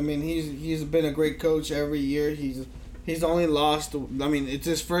respect. I mean, he's been a great coach every year. He's He's only lost. I mean, it's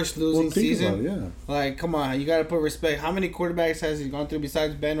his first losing season. Yeah. Like, come on, you got to put respect. How many quarterbacks has he gone through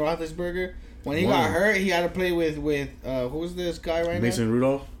besides Ben Roethlisberger? When he got hurt, he had to play with who's this guy right now? Mason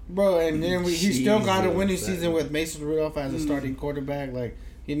Rudolph. Bro, and then he still got a winning season with Mason Rudolph as a starting quarterback. Like,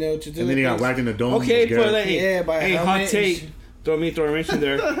 he knew what to do. And then he got whacked in the dome. Okay, but like, by hey, hot take. Throw a mention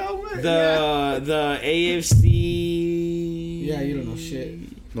there. The AFC. Yeah, you don't know shit.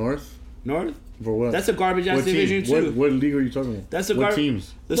 North. For what? That's a garbage ass division too. What league are you talking about? That's a what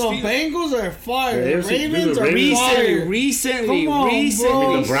teams? The Bengals are fire. The Ravens are recently.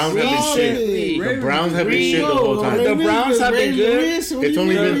 The Browns have been shit. The Browns have been shit the whole time. The Browns have been good. It's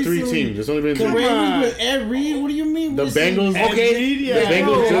only been 3 teams. It's only been 3 teams. The Ravens with Ed Reed. What do you mean? The Bengals. Okay. The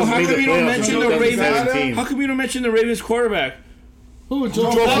Bengals just made the playoffs in 2017. How come you don't mention the Ravens quarterback? Who?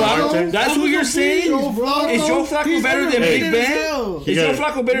 Joe Flacco? That's what you're saying? Is Joe Flacco better than Big Ben? Is Joe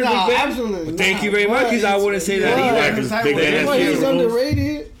Flacco better than Big Ben? Absolutely. Thank you very much, because I wouldn't say that either. Big Ben he's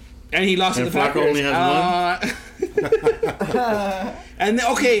underrated. And he lost to the Packers. Only has one.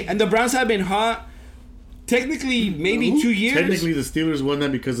 And the Browns have been hot. Technically, maybe 2 years. Technically, the Steelers won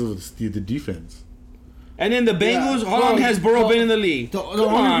that because of the defense. And then the Bengals, how long has Burrow been in the league? Come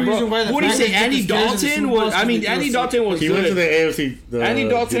on, bro. What do you say? Andy Dalton was. I mean, Andy Dalton was. He went to the AFC. Andy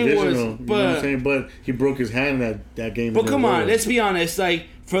Dalton was, you know what I'm saying? But he broke his hand that game. But come on, let's be honest. Like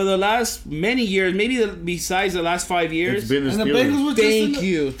for the last many years, maybe besides the last 5 years, it's been the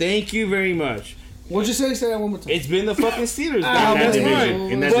Steelers. Thank you very much. What'd you say? Say that one more time. It's been the fucking Steelers. That's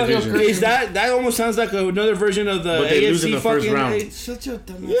fine. In that division. Is that almost sounds like another version of the AFC fucking round. Shut your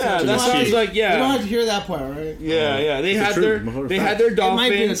dumb ass. Yeah, that sounds like You don't have to hear that part, right? Yeah. They had their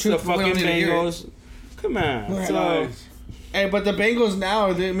Dolphins, the fucking Bengals. Come on. So, hey, but the Bengals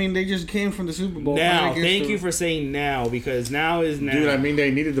now, they just came from the Super Bowl. Now, thank you for saying now, because now is now. Dude, I mean,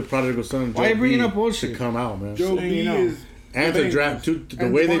 they needed the prodigal son. Why are you bringing up bullshit to come out, man? Joe B is and to draft the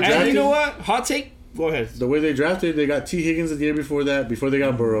way they drafted. And you know what? Hot take. Go ahead. The way they drafted, they got T. Higgins the year before that, before they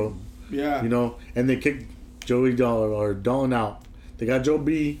got Burrow. Yeah. You know, and they kicked Joey Dolan out. They got Joe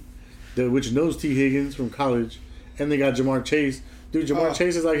B, which knows T. Higgins from college, and they got Jamar Chase. Dude, Jamar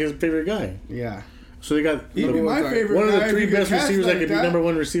Chase is like his favorite guy. Yeah. So they got my favorite one of the 3 best receivers like that could be number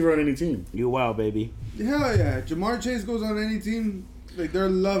 1 receiver on any team. You wow, baby. Hell yeah. Jamar Chase goes on any team. Like, they're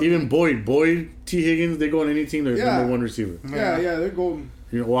loved. Even Boyd, T. Higgins, they go on any team, they're number 1 receiver. Yeah, they're golden.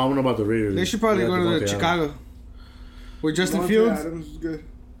 You know, well, I don't know about the Raiders. They should probably go to Chicago. With Justin Fields. Adams is good.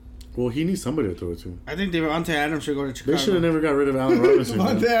 Well, he needs somebody to throw it to. I think Devontae Adams should go to Chicago. They should have never got rid of Allen Robinson.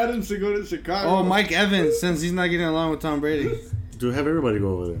 Devontae Adams should go to Chicago. Oh, Mike Evans, since he's not getting along with Tom Brady. Dude, have everybody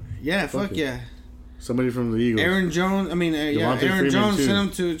go over there. Yeah, fuck yeah. Somebody from the Eagles. Aaron Jones, Aaron Jones sent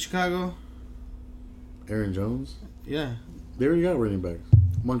him to Chicago. Aaron Jones? Yeah. They already got running backs.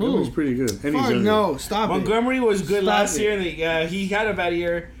 Montgomery's pretty good. And Fuck no, stop Montgomery was good last year, and he had a bad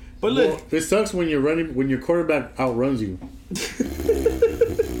year. But look, it sucks when your quarterback outruns you.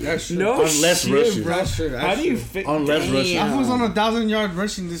 That's true. No unless shit, rushes. bro. How do you fit? Unless rushes. I was on 1,000-yard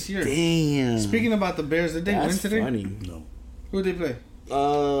rushing this year. Damn. Speaking about the Bears, did they win today? Funny. No. Who did they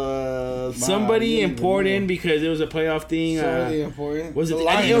play? Somebody important because it was a playoff thing. Somebody important. Was it the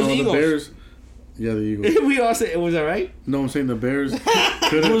Eagles? The Eagles. The Bears. Yeah, the Eagles. We all said, was that right? No, I'm saying the Bears.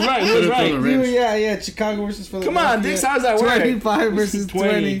 Who was right? Yeah, Chicago versus Philadelphia. Come on, Dix, how's that work? 25 versus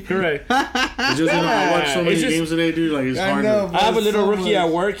 20. Correct. It's just I watch so many games today, dude. Like, it's hard. I have a little rookie at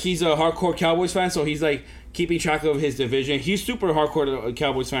work. He's a hardcore Cowboys fan, so he's like keeping track of his division. He's super hardcore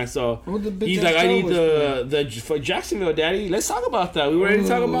Cowboys fan, so he's like, I need the Jacksonville, Daddy. Let's talk about that. We were ready to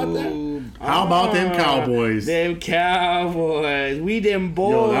talk about that. How about them Cowboys? Them Cowboys. We them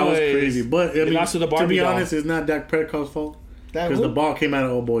boys. Yo, that was crazy. But I mean, to be doll. honest, it's not Dak Prescott's fault. Because the ball came out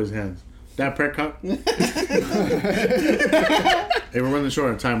of old boy's hands. Dak Prescott. Hey, we're running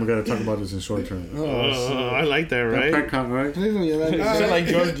short on time. We got to talk about this in short term. I like that, right? Dak Prescott, right? You sound like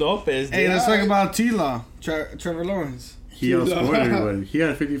George Lopez. Hey, let's talk about T-Law. Trevor Lawrence. He outscored everybody. He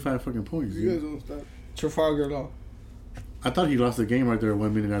had 55 fucking points. You guys don't stop. Trafalgar Law. I thought he lost the game right there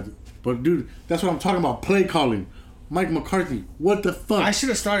 1 minute after. But, dude, that's what I'm talking about. Play calling. Mike McCarthy. What the fuck? I should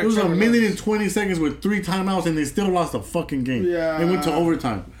have started. It was 1 minute and 20 seconds with 3 timeouts, and they still lost the fucking game. Yeah. And went to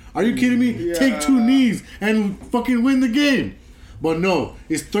overtime. Are you kidding me? Yeah. Take 2 knees and fucking win the game. But no,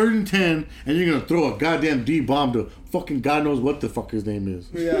 it's 3rd and 10, and you're gonna throw a goddamn D-bomb to fucking God knows what the fuck his name is.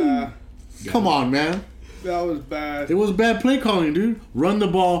 Yeah. Come on, man. That was bad. It was bad play calling, dude. Run the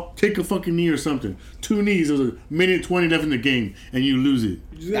ball, take a fucking knee or something. 2 knees. It was 1 minute 20 left in the game, and you lose it.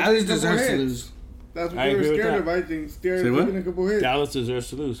 Dallas deserves to lose. That's what they were scared of, I think. Scared of taking a couple hits. Dallas deserves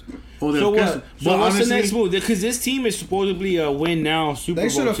to lose. Oh, so what? So what's the next move? Because this team is supposedly a win now Super Bowl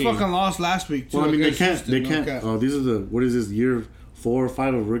team. They should have fucking lost last week, too. Well, I mean, they can't. Oh, this is what is this, year 4 or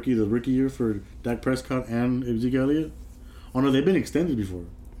 5 of the rookie year for Dak Prescott and Ezekiel Elliott? Oh, no, they've been extended before.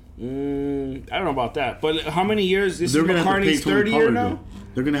 I don't know about that. But how many years? This They're is McCartney's third year now?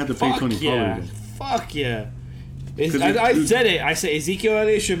 They're going to have to pay Tony Pollard. Fuck yeah. I said it. I said Ezekiel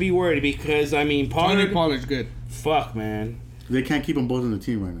Elliott should be worried because, I mean, Pollard's good. Fuck, man. They can't keep them both on the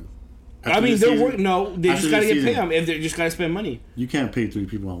team right now. They're working. No, they just got to get paid them. If they just got to spend money. You can't pay 3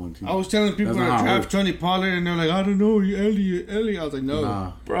 people on one team. I was telling people to draft Tony Pollard, and they're like, I don't know, Elliott. I was like, no.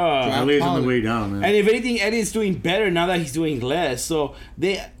 Nah. Bro. Elliott's on the way down, man. And if anything, Elliott's doing better now that he's doing less. So,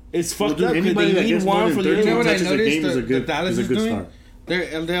 it's fucked up because they need one for the You know what I noticed the Dallas is doing?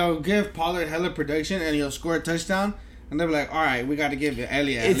 They'll give Pollard hella production, and he'll score a touchdown. And they'll be like, all right, we got to give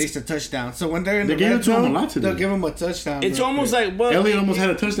Elliott at least a touchdown. So when they're in the red zone, they'll give him a touchdown. It's almost like... Well, Elliott almost had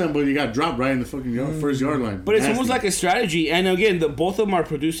a touchdown, but he got dropped right in the fucking first yard line. But it's almost like a strategy. And again, both of them are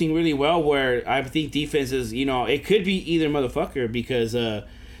producing really well where I think defenses, it could be either motherfucker because... did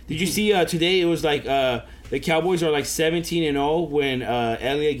you see today it was like the Cowboys are like 17-0 when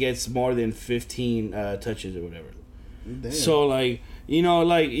Elliott gets more than 15 touches or whatever. Damn. So like...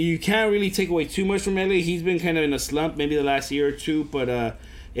 you can't really take away too much from Elliott. He's been kind of in a slump maybe the last year or two, but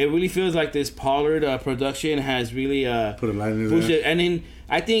it really feels like this Pollard production has really put a line in his boosted. And then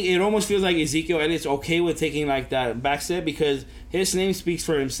I think it almost feels like Ezekiel Elliott's okay with taking like that back step because his name speaks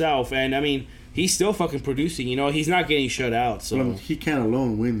for himself. And I mean, he's still fucking producing. He's not getting shut out. So he can't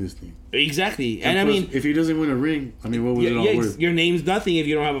alone win this thing. Exactly. And plus, I mean, if he doesn't win a ring, I mean, what was it all worth? Your name's nothing if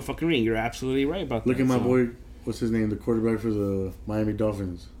you don't have a fucking ring. You're absolutely right about that. Look at my boy. What's his name? The quarterback for the Miami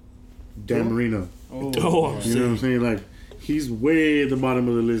Dolphins, Dan Marino. You know what I'm saying? Like, he's way at the bottom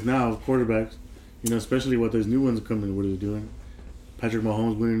of the list now of quarterbacks. Especially what those new ones coming. What are they doing? Patrick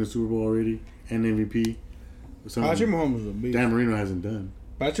Mahomes winning the Super Bowl already and MVP. Patrick Mahomes is a beast. Dan Marino hasn't done.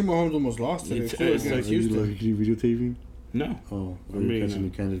 Patrick Mahomes almost lost today. You videotaping? No. Oh, are you catching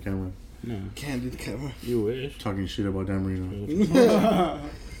the candid camera? No. Candid camera. You wish. Talking shit about Dan Marino.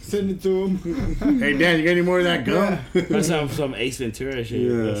 Send it to him. Hey, Dan, you got any more of that gum? That's some Ace Ventura shit.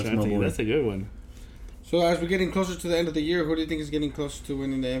 Yeah, that's a good one. So as we're getting closer to the end of the year, who do you think is getting closer to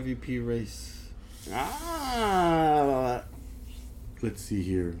winning the MVP race? Let's see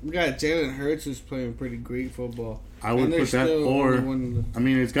here. We got Jalen Hurts, who's playing pretty great football. I would put that, or I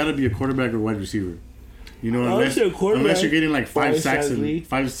mean, it's got to be a quarterback or wide receiver. Unless you're getting like 5 sacks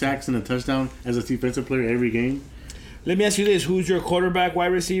and a touchdown as a defensive player every game. Let me ask you this: who's your quarterback,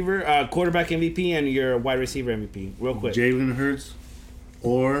 wide receiver, quarterback MVP, and your wide receiver MVP? Real quick. Jalen Hurts,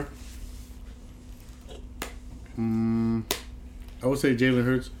 or I would say Jalen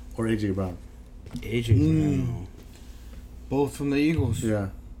Hurts or AJ Brown. AJ Brown. Both from the Eagles. Yeah.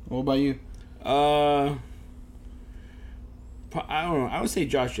 What about you? I don't know. I would say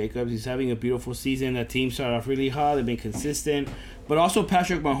Josh Jacobs. He's having a beautiful season. That team started off really hot. They've been consistent. But also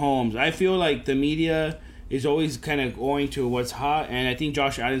Patrick Mahomes. I feel like the media is always kind of going to what's hot, and I think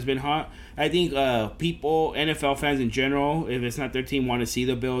Josh Allen's been hot. I think people, NFL fans in general, if it's not their team, want to see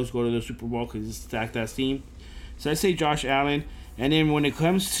the Bills go to the Super Bowl because it's a stacked that team. So I say Josh Allen. And then when it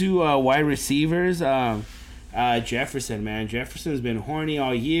comes to wide receivers, Jefferson, man. Jefferson's been horny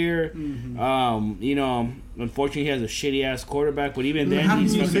all year. Mm-hmm. Unfortunately, he has a shitty-ass quarterback, but even then,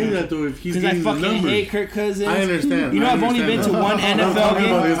 he's fucking... say that, though, if he's getting the numbers. Because I fucking hate Kirk Cousins. I understand. I've only been to one NFL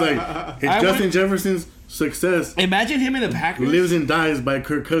game. It's like, if Justin Jefferson's success... Imagine him in the Packers. ...lives and dies by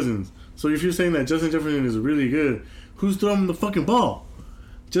Kirk Cousins. So if you're saying that Justin Jefferson is really good, who's throwing the fucking ball?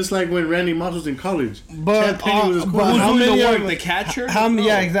 Just like when Randy Moss was in college. But who's doing the work? The catcher?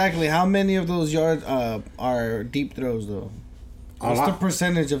 Yeah, exactly. How many of those yards are deep throws, though? What's the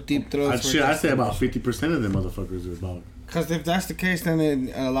percentage of deep throws? I'd say about 50% of them motherfuckers are about. Because if that's the case,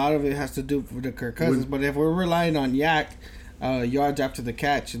 then a lot of it has to do with the Kirk Cousins. But if we're relying on yards after the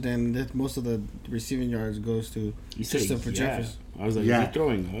catch, then most of the receiving yards goes to Justin for Jefferson. I was like, is he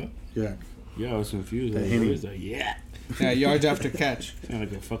throwing, huh? Yeah. Yeah, I was confused. What is that? Yeah. Yeah, yards after catch. Sound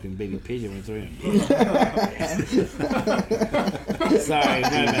like a fucking baby pigeon when throwing. Sorry, my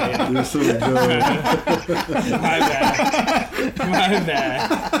bad. You're so dumb. My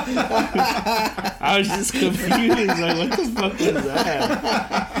bad. I was just confused. Like, what the fuck is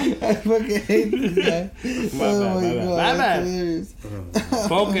that? I fucking hate this guy. My bad.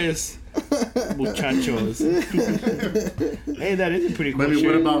 Focus. Muchachos. Hey, that is a pretty cool shit.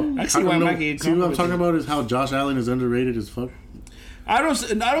 What about... See what I'm talking about is how Josh Allen is underrated as fuck. I don't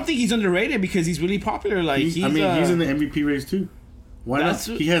think he's underrated because he's really popular. Like he's in the MVP race too. Why not?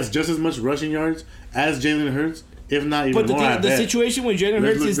 He has just as much rushing yards as Jalen Hurts, if not even more. But the situation with Jalen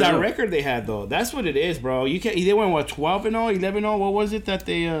Hurts is that record they had, though. That's what it is, bro. You can't. They went 12-0, 11-0. What was it that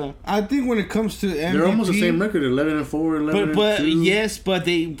they? I think when it comes to MVP, they're almost the same record, 11-4, 11-2. Yes, but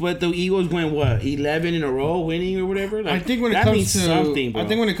the Eagles went 11 in a row, winning or whatever. Like, I think when it comes to something, bro. I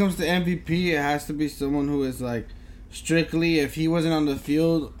think when it comes to MVP, it has to be someone who is like. Strictly, if he wasn't on the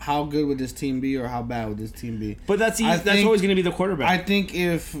field, how good would this team be, or how bad would this team be? But that's always going to be the quarterback. I think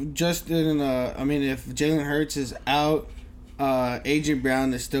if if Jalen Hurts is out, AJ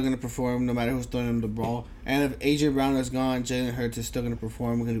Brown is still going to perform no matter who's throwing him the ball. And if AJ Brown is gone, Jalen Hurts is still going to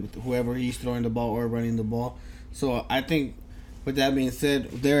perform with whoever he's throwing the ball or running the ball. So I think, with that being said,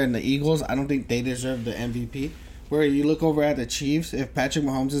 they're in the Eagles. I don't think they deserve the MVP. Where you look over at the Chiefs, if Patrick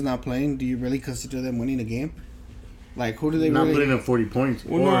Mahomes is not playing, do you really consider them winning the game? Like, who do they not really... putting up 40 points.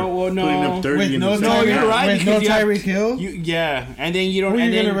 No. Putting up 30 with in no the you're right. With no Tyreek Hill? Yeah. And then you don't... Who are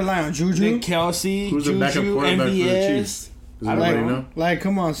you going to rely on? Juju? Then Kelsey, who's the backup quarterback for the Chiefs? I don't know. Like,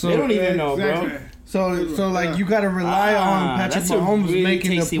 come on. So they don't even know, bro. So like, you got to rely on Patrick Mahomes really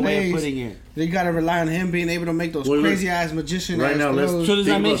making the plays. You got to rely on him being able to make those crazy-ass magician right now, throws. So does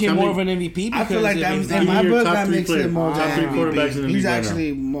that make him more of an MVP? I feel like that, in my book, that makes him more of an MVP. Quarterbacks in the He's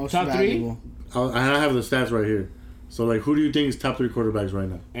actually most valuable. I have the stats right here. So, like, who do you think is top 3 quarterbacks right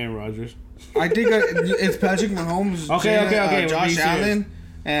now? Aaron Rodgers. I think it's Patrick Mahomes, okay. Josh Allen,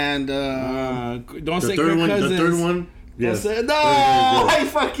 and don't say Kirk Cousins. The third one. Yes. No, I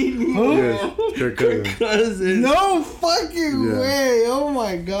fucking knew. Yes, Kirk Cousins. No fucking way. Oh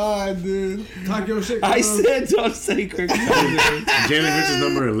my god, dude. Talk your shit. I said don't say Kirk Cousins. Jalen Hurts is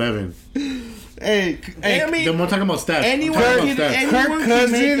number 11. Hey, I mean, we're talking about stats. Kirk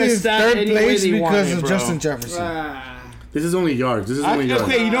Cousins is third place because of Justin Jefferson. This is only yards.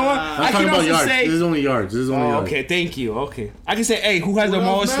 Okay, you know what? I'm talking about yards. This is only yards. Okay, thank you. Okay, I can say, hey, who has the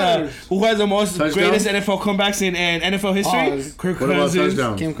most greatest NFL comebacks in NFL history? Kirk Cousins. What about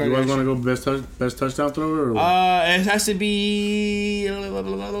touchdowns? You guys want to go best touchdown thrower? It has to be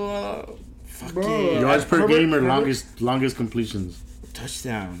yards per game or longest completions.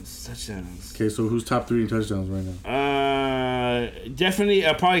 Touchdowns. Okay, so who's top 3 in touchdowns right now? Definitely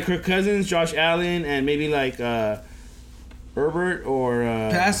probably Kirk Cousins, Josh Allen, and maybe like Herbert or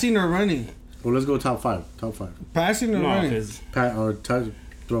passing or running. Well, let's go top 5. Passing or running?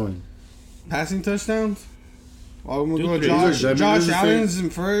 Throwing. Passing touchdowns. Oh, I'm gonna go Josh Allen's in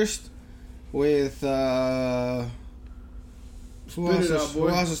first with who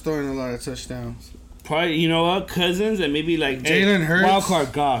else is throwing a lot of touchdowns? Probably, you know what, Cousins, and maybe like Jalen Hurts. Wild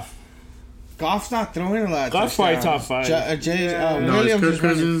card Goff. Goff's not throwing a lot of Goff's touchdowns. Probably top 5. No, it's Kirk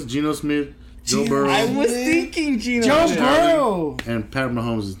Cousins, Geno Smith, Joe Burrow. I was thinking Joe Burrow. And Pat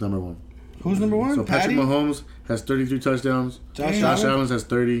Mahomes is number 1. Who's number 1? So Patrick Mahomes has 33 touchdowns. Josh Allen has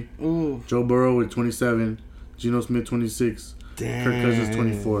 30. Ooh. Joe Burrow with 27. Geno Smith 26. Damn. Kirk Cousins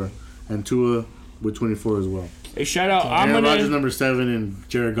 24. And Tua with 24 as well. Hey, shout out. Aaron Rodgers number 7 and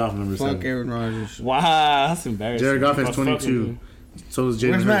Jared Goff number 7. Fuck Aaron Rodgers. Wow, that's embarrassing. Jared Goff has 22. So does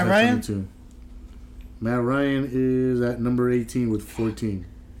Jalen Hurts Matt Ryan? 22. Matt Ryan is at number 18 with 14.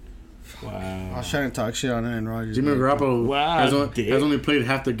 Wow. I was trying to talk shit on Aaron Rodgers. Jimmy Garoppolo has only played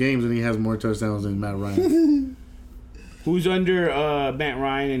half the games and he has more touchdowns than Matt Ryan. Who's under Matt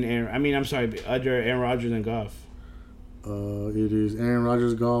Ryan and under Aaron Rodgers and Goff? It is Aaron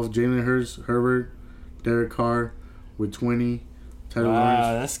Rodgers, Goff, Jalen Hurts, Herbert, Derek Carr with 20.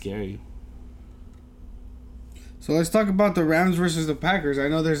 Wow, that's scary. So let's talk about the Rams versus the Packers. I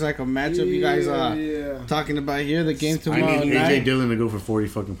know there's like a matchup you guys talking about here. The game tomorrow night. I need AJ Dillon to go for 40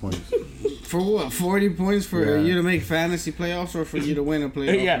 fucking points. For what? 40 points for you to make fantasy playoffs or for you to win a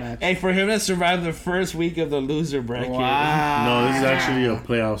playoff match? Hey, for him to survive the first week of the loser bracket. Wow. No, this is actually a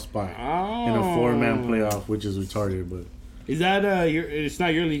playoff spot. In a 4-man playoff, which is retarded, but... Is that it's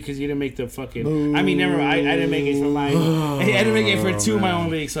not your league because you didn't make the fucking... Ooh. I mean, never mind. I didn't make it for mine. I didn't make it for 2 of my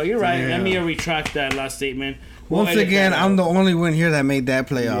own leagues, so you're right. Yeah. Let me retract that last statement. Once again, I'm the only one here that made that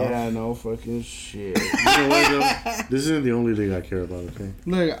playoff. Yeah, no fucking shit. You know what, though? This isn't the only league I care about, okay?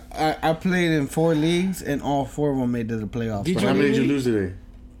 Look, I played in 4 leagues, and all 4 of them made it to the playoffs. How many did you lose today?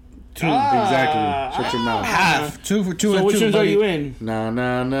 2. Exactly. Shut your mouth. Half. 2 for 2 so and 2. Which ones are you in? Nah.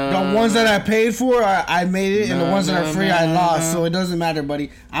 The ones that I paid for, I made it, and the ones that are free, I lost. So it doesn't matter,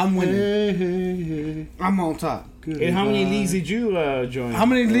 buddy. I'm winning. I'm on top. Good. And how many leagues did you join? How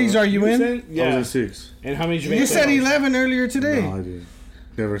many leagues are you in? I was in 6. And how many did you make? You said 11 earlier today. No, I didn't.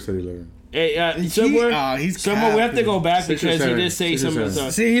 Never said 11. Hey, somewhere we have to go back 6 or because he 7. did say 6 or some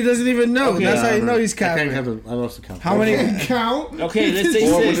 7. See, he doesn't even know. Okay. That's how you know he's I capping. lost the count. How many? Count. Okay, let's say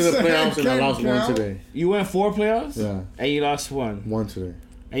 4 went to 6. the playoffs and I lost 1 today. You went 4 playoffs? Yeah. And you lost 1. 1 today.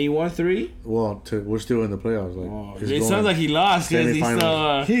 And you won 3? Well, we're still in the playoffs. It sounds like he lost because he's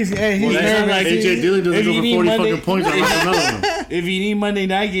Semifinals. still... He's Well, nervous. like AJ Dillon doesn't if go you for need 40 Monday- fucking points. I lost another one. If you need Monday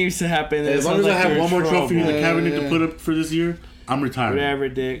night games to happen, then As long as I have one more trophy in the Yeah. cabinet to put up for this year, I'm retiring. Whatever,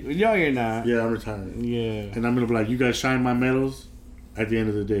 Dick. No, you're not. Yeah, I'm retiring. Yeah. And I'm gonna be like, you guys shine my medals at the end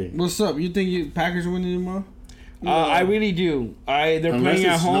of the day. What's up? You think Packers are winning tomorrow? I really do. They're Unless playing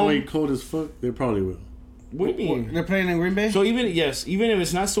at it's home. snowing cold as fuck, they probably will. What do you mean? They're playing in Green Bay. So even if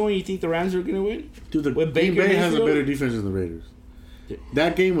it's not snowing, you think the Rams are gonna win? Dude, the With Green Baker Bay has a Mayfield? better defense than the Raiders.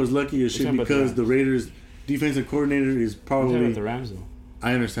 That game was lucky as shit talking about because the the Raiders' defensive coordinator is I'm talking probably. about the Rams though.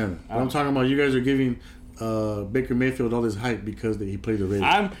 I understand that. But I'm talking about you guys are giving Baker Mayfield all this hype because he played the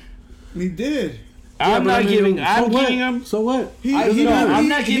Raiders. He did. I'm not giving him. So what? I'm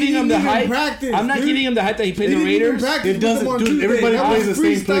not giving him the hype. Practice, I'm not giving him the hype that he played the Raiders. It doesn't, dude. Everybody plays the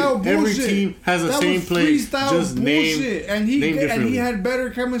same play. Every team has the same play. Just bullshit. And he differently. had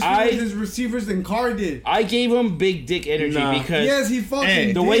better chemistry with his receivers than Carr did. I gave him big dick energy because Yes, he fucking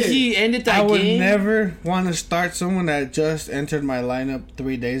did. the way he ended that I would game. never want to start someone that just entered my lineup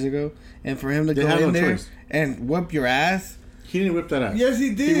 3 days ago, and for him to They go have in no there choice. and whip your ass. He didn't whip that ass. Yes, he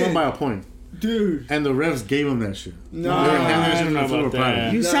did. He won by a point. Dude. And the refs gave him that shit. No, They were I handing that don't shit know to the about floor that.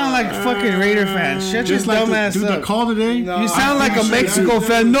 private. You sound like a fucking Raider fan. Shut your Just like dumb ass the up. call today. No. You sound like a I'm Mexico sure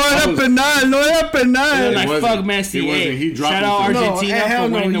fan. No it up and nine. No it up and They're nine. like wasn't. fuck Messi. He wasn't. Hey, He dropped shout out himself. No, Argentina hell for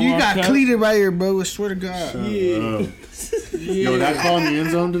no. winning the You World got Cup. cleated right here, bro. I swear to God. Yo, that call in the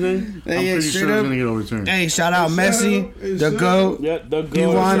end zone today, I'm yeah, pretty straight sure it's up. going to get overturned. Hey, shout out Messi, the GOAT. Yeah, the He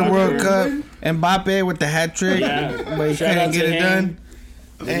goal. won the World Cup. Cup. Mbappe with the hat trick, Yeah. but he Shout out couldn't get to it him. done.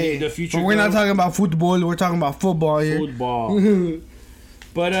 Hey, The future but we're not goat. talking about football. We're talking about football here. Football.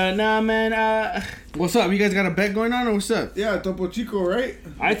 But nah, man. What's up? You guys got a bet going on, or what's up? Yeah, Topo Chico, right?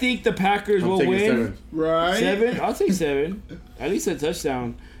 I think the Packers I'm will taking win. 7. Right. 7? I'll take 7. At least a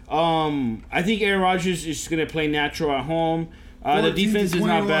touchdown. I think Aaron Rodgers is gonna play natural at home. The 14 to defense is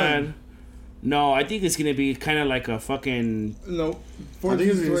not 21. bad. No, I think it's gonna be kind of like a fucking. Nope. I think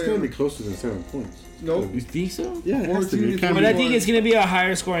it's going to be closer than 7 points. Nope. You think so? Yeah, it has to be. 14 It can't But be. I think it's gonna be a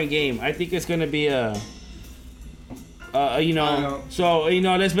higher scoring game. I think it's gonna be a. know. So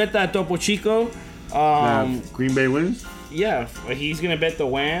let's bet that Topo Chico. Green Bay wins? Yeah, he's gonna bet the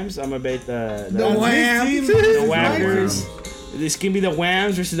Whams. I'm gonna bet the Whams. the Whackers. This can be the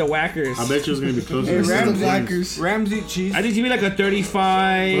Whams versus the Whackers. I bet you it's going to be closer Hey, than 7 Ramsey, points. Ramsey Chiefs. I think it's gonna be like a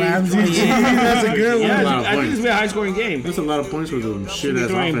 35. Ramsey. 28. That's a good Yeah, one. A lot of I think points. it's gonna be a high scoring game. That's a lot of points for them shit ass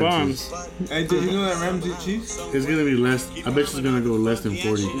Throwing offenses. bombs. Hey, did you know that Ramsey Chiefs? It's going to be less. I bet you it's going to go less than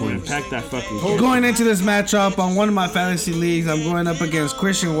 40 points. Pack that fucking shit. Going into this matchup on one of my fantasy leagues, I'm going up against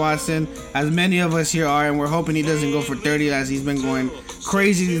Christian Watson, as many of us here are, and we're hoping he doesn't go for 30 as he's been going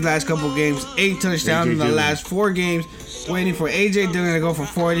crazy these last couple games. 8 touchdowns in the Dillon. last 4 games. Waiting for AJ Dillon to go for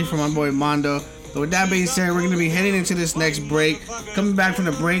 40 for my boy Mondo. So with that being said, we're going to be heading into this next break. Coming back from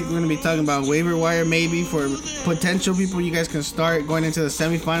the break, we're going to be talking about waiver wire maybe for potential people you guys can start going into the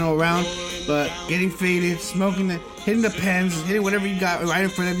semifinal round. But getting faded, hitting the pens, hitting whatever you got right in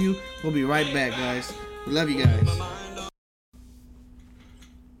front of you. We'll be right back, guys. We love you guys.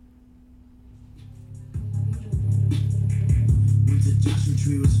 The Joshua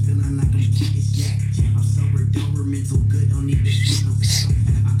tree was feeling like a jack. I'm sober, dober, mental good, don't need to shit no battle.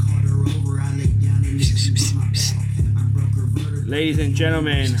 I called her over, I laid down and she was my battle. I broke her vertebra. Ladies and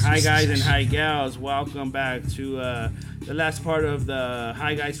gentlemen, hi guys and hi gals, welcome back to the last part of the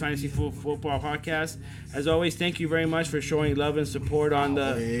Hi Guys Fantasy Football Podcast. As always, thank you very much for showing love and support on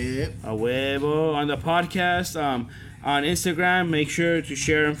the on the podcast. On Instagram, make sure to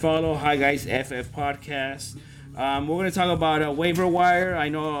share and follow Hi Guys FF Podcast. We're going to talk about a waiver wire. I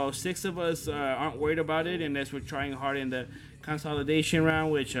know 6 of us aren't worried about it unless we're trying hard in the consolidation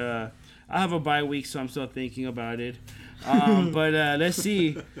round, which I have a bye week, so I'm still thinking about it. But let's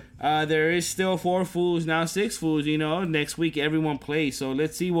see. There is still 4 fools, now 6 fools. Next week everyone plays, so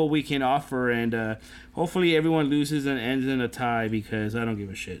let's see what we can offer, and hopefully everyone loses and ends in a tie because I don't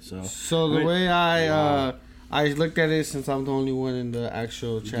give a shit. So the way I looked at it, since I'm the only one in the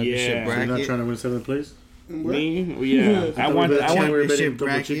actual championship Yeah. So you're bracket. not trying to win 7th place? me, yeah, I want. championship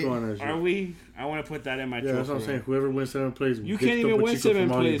bracket. Are we? I want to put that in my Yeah, that's what I'm saying. Whoever wins 7th place, you can't even win 7th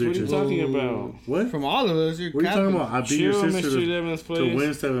place. What are you talking about? What? From all of us, What are you talking about? I beat your sister to win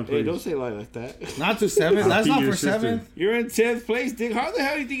 7th place. Hey, don't say lie like that. Not to 7th. That's not for 7th. You're in 10th place, Dick. How the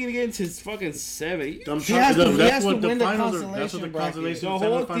hell are you thinking to get into fucking 7? He has to win the consolation bracket. The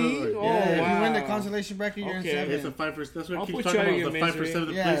whole thing? Oh, yeah, wow. if you win the consolation bracket, you're in 7th. It's a fight for. That's what I I'll keep put talking you out about. of your The fight for misery.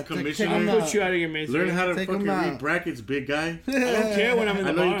 7th Yeah, place commissioner. I'll put you out of your misery. Learn how to Take fucking him out. read brackets, big guy. I don't care when I'm in the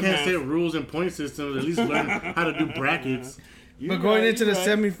I know you bottom can't half. say rules and point systems. At least learn how to do brackets. But going into the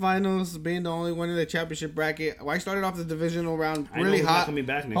semifinals, being the only one in the championship bracket, I started off the divisional round really hot. Coming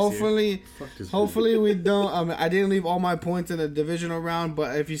back next Hopefully we don't. I didn't leave all my points in the divisional round,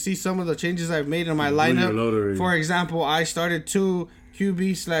 but if you see some of the changes I've made in my lineup, for example, I started 2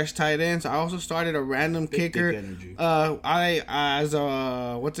 QB/tight ends. I also started a random kicker. I as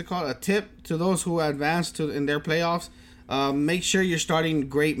a a tip to those who advance in their playoffs. Make sure you're starting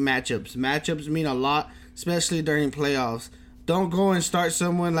great matchups. Matchups mean a lot, especially during playoffs. Don't go and start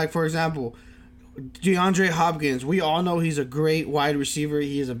someone like, for example, DeAndre Hopkins. We all know he's a great wide receiver.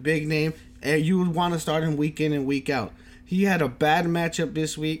 He is a big name, and you would want to start him week in and week out. He had a bad matchup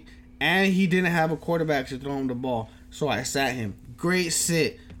this week, and he didn't have a quarterback to throw him the ball, so I sat him. Great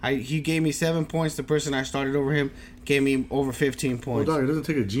sit. He gave me 7 points. The person I started over him gave me over 15 points. Well, dog, it doesn't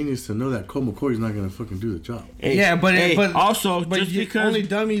take a genius to know that Colt McCoy's not going to fucking do the job. Hey, yeah, but also, but just because only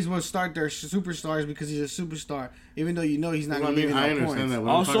dummies will start their superstars because he's a superstar, even though you know he's not going to give you no points. I understand that. When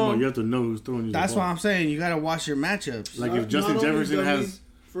Also, I'm talking about, you have to know who's throwing you That's the ball. why I'm saying you got to watch your matchups. Like if Justin Jefferson has...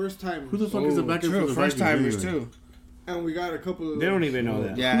 First time. Who the fuck is the backup for the first timers anyway? too. And we got a couple of... They don't even know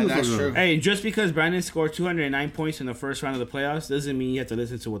that. Yeah, that's true. Hey, just because Brandon scored 209 points in the first round of the playoffs doesn't mean you have to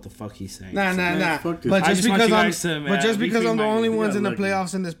listen to what the fuck he's saying. Nah. Fuck this. But I just just want because you guys to, I'm the be only free-minded. ones in the lucky.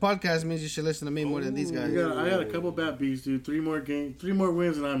 playoffs in this podcast means you should listen to me more than these guys. I got a couple bad beats, dude. 3 more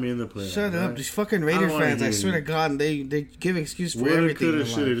wins and I'm in the playoffs. Shut up. Right? These fucking I Raider don't wanna fans, I hear swear you. to God, they give excuse for Woulda, everything. coulda, in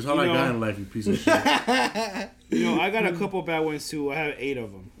shoulda. life. That's all I got in life, you piece of shit. You know, I got a couple bad ones too. I have 8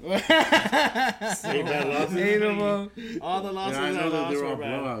 of them. 8 bad losses. 8 of them. All the losses Yeah, I know I that lost they were were all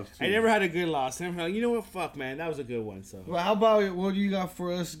bad. blowouts, too. I never had a good loss. And I'm like, you know what? Fuck, man. That was a good one. So. Well, how about what do you got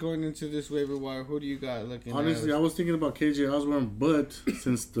for us going into this waiver wire? Who do you got looking Honestly, at? I was thinking about KJ Osborne, but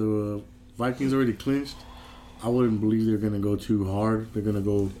since the Vikings already clinched, I wouldn't believe they're going to go too hard. They're going to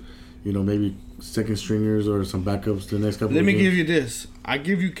go, maybe second stringers or some backups the next couple Let of me games. give you this. I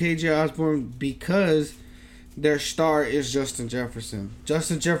give you KJ Osborne because their star is Justin Jefferson.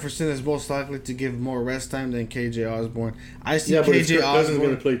 Justin Jefferson is most likely to give more rest time than KJ Osborne. I see Yeah, but KJ Cousins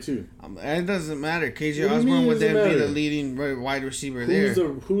going Osborne. to play too. It doesn't matter. What KJ do you Osborne mean would it then doesn't be the matter? leading wide receiver there.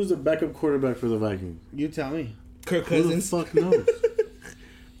 Who's the backup quarterback for the Vikings? You tell me. Kirk Who the Cousins. fuck knows?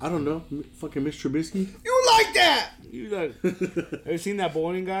 I don't know. Fucking Mitch Trubisky? You like that? You like, have you seen that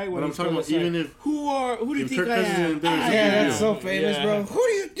bowling guy? When But I'm he's talking almost about even like, if- who do you if think Kirk I Cousins am? isn't there, it's I Yeah, am. that's so famous, Yeah. bro. Who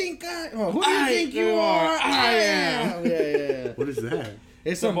do you think who do you I think you are. are? I am. Yeah. What is that?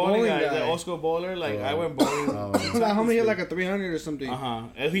 It's The some bowling guy. the Oscar bowler. Like I went bowling. That homie hit like a 300 or something.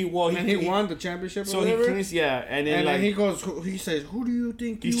 And he won the championship. So or he whatever. finished, yeah, and then And like then he goes, he says, "Who do you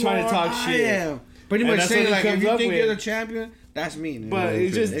think He's you trying to are? talk I shit. am." Pretty And much that's saying what he like, if comes you up think with. you're the champion, that's me. But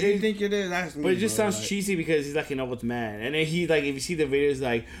it just if you think you're there, that's me. But it just bro. sounds Like, cheesy because he's like an old man, and then he like if you see the videos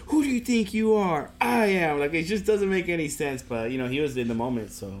like, who do you think you are? I am. Like it just doesn't make any sense. But he was in the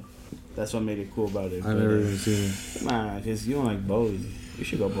moment, so that's what made it cool about it. I never even seen it. Nah, because you don't like bowling. You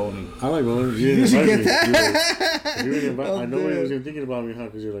should go bowling. I like bowling. You didn't invite me. You didn't invite- I know he was thinking about me, huh?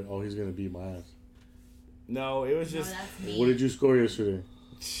 Because you're like, oh, he's going to beat my ass. No, it was No, just. that's me. What did you score yesterday?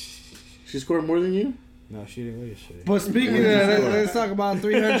 She scored more than you? No, she didn't go yesterday. But speaking of that, let's talk about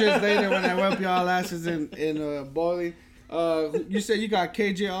 300s later when I whip y'all asses in bowling. You said you got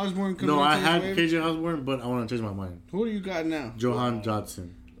KJ Osborne coming. No, I into this had wave? KJ Osborne, but I want to change my mind. Who do you got now? Johan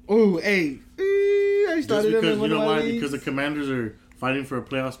Johnson. Ooh, hey. I Just started him because, in one you know of my why? leagues. Because the Commanders are fighting for a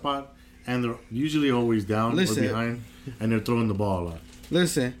playoff spot, and they're usually always down Listen. or behind, and they're throwing the ball a lot.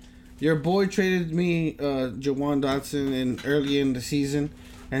 Listen, your boy traded me Jawan Dotson early in the season,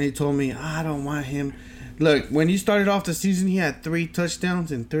 and he told me I don't want him. Look, when he started off the season, he had 3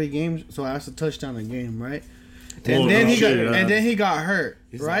 touchdowns in 3 games, so that's a touchdown a game, right? And Oh, then no he got shit, and then he got hurt,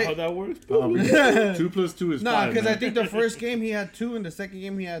 Is that right? how that works? 2 plus 2 is No, 5. because I man. think the first game he had 2, in the second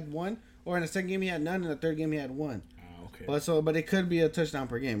game he had 1, or in the second game he had none, in the third game he had 1. Okay. But it could be a touchdown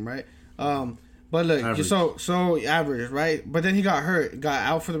per game, right? But look, Average. so average, right? But then he got hurt, got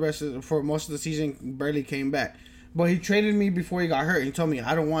out for most of the season, barely came back. But he traded me before he got hurt. He told me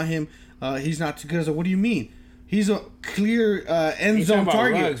I don't want him. He's not too good. I was like, what do you mean? He's a clear end He's zone talking about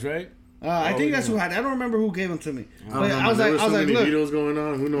target. Ruggs, right? I think that's who had it. I don't remember who gave them to me. But I was like, look. Vetoes going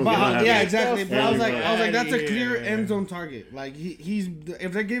on. Who knows? Yeah, exactly. But I was like, that's a clear Yeah. end zone target. Like he's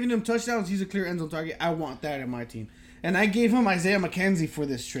if they're giving him touchdowns, he's a clear end zone target. I want that in my team. And I gave him Isaiah McKenzie for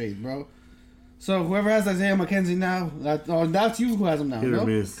this trade, bro. So whoever has Isaiah McKenzie now, that's you who has him now, no?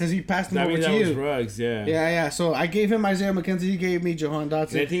 Because he passed him over to you. That was Ruggs, yeah. Yeah. So I gave him Isaiah McKenzie. He gave me Jahan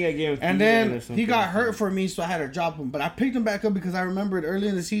Dotson. And I think I gave him. And then he got hurt for me, so I had to drop him. But I picked him back up because I remembered early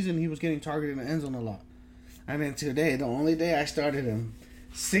in the season he was getting targeted in the end zone a lot. And then today, the only day I started him,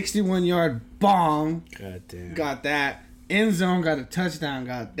 61-yard bomb. God damn. Got that. End zone, got a touchdown,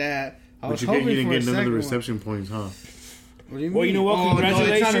 got that. But you didn't get none of the reception points, huh? What do you mean? Well, you know what?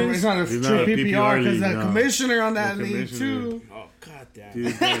 Congratulations. No, it's not a true PPR because the commissioner on that The league commissioner. too. Oh, god damn.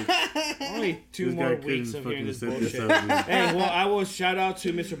 Dude, Only 2 this more guy weeks couldn't of hearing fucking this set this bullshit. up, dude. Hey, well, I will shout out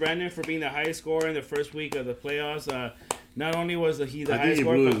to Mr. Brandon for being the highest scorer in the first week of the playoffs. Not only was he the I think highest he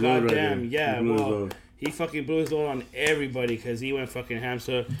scorer, blew but his load right goddamn, there. yeah, He blew his well, load. he fucking blew his load on everybody because he went fucking ham.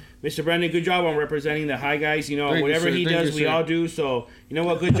 So, Mr. Brandon, good job on representing the high guys. You know, Thank you, whatever sir. he Thank does, you, we sir. all do. So, you know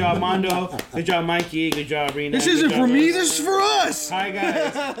what? Good job, Mondo. Good job, Mikey. Good job, Rena. This Good isn't job, for me. us. This is for us. Hi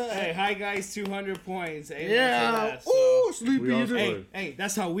guys. Hey, hi guys, 200 points. Amen to Yeah. that. So- Ooh, Sleepy, We all you scored. did. Hey,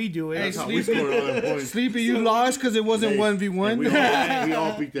 that's how we do it. Hey, That's how we Sleepy. scored all them points. Sleepy, you lost because it wasn't Hey, 1v1. We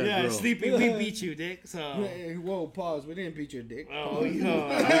all beat that Yeah, girl. Sleepy, we beat you, Dick. So, Hey, whoa, pause. We didn't beat your dick. oh,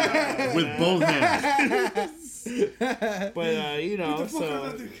 yeah. With both hands. But you know,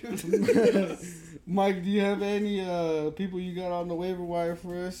 so Mike, do you have any people you got on the waiver wire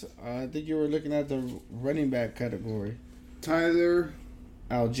for us? I think you were looking at the running back category. Tyler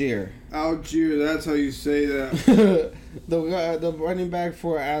Algier. That's how you say that. The running back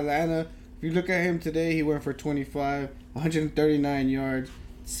for Atlanta. If you look at him today, he went for 25, 139 yards,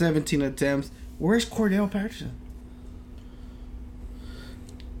 17 attempts. Where's Cordell Patterson?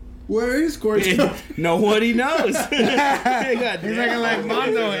 Where is Corey? nobody knows. He's looking like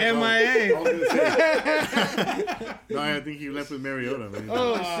Mondo, MIA. No, I think he left with Mariota, man.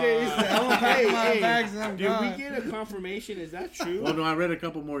 Oh shit! He said, I'm gonna pack my bags and I'm Did gone. we get a confirmation? Is that true? Well, no, I read a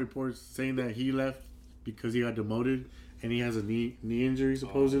couple more reports saying that he left because he got demoted and he has a knee injury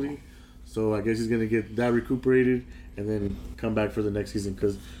supposedly. So I guess he's gonna get that recuperated and then come back for the next season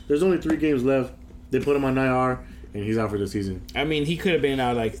because there's only 3 games left. They put him on IR and he's out for the season. I mean, he could have been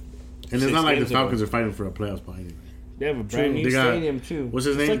out like. And it's 6 not like the games ago. Falcons are fighting for a playoff spot anyway. They have a brand new They got- stadium too. What's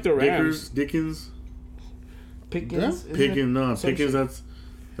his It's name? Like the Rams. Dickens. Pickens. isn't it? Pickens. No, Some Pickens. shit.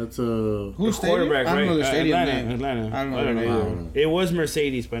 That's Who's The quarterback, I don't know the right? stadium Atlanta. name. Atlanta. I don't know I don't the know. name. It was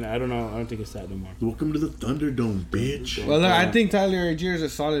Mercedes, but I don't know. I don't think it's that no more. Welcome to the Thunderdome, bitch. Well, look, I think Tyler Algier is a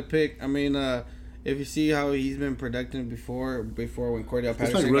solid pick. I mean, if you see how he's been productive before when Cordell It's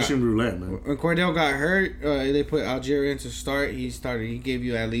Patterson like Russian roulette, man. when Cordell got hurt, they put Algier in to start. He started. He gave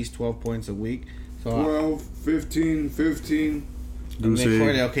you at least 12 points a week. So 12, 15, 15. and then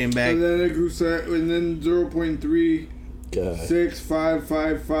Cordell came back. And then it grew and then 0.3, 6, 5,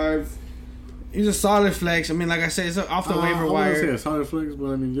 5, 5. He's a solid flex. I mean, like I said, it's off the waiver I wouldn't say wire. a solid flex,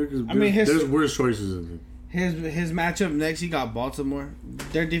 but I mean, his- there's worse choices in it. His matchup next, he got Baltimore.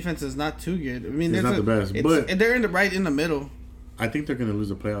 Their defense is not too good. I mean, It's that's not the best, it's- but- they're right in the middle. I think they're gonna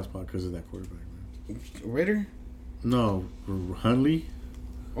lose a playoff spot because of that quarterback, man. Ritter. No, Huntley,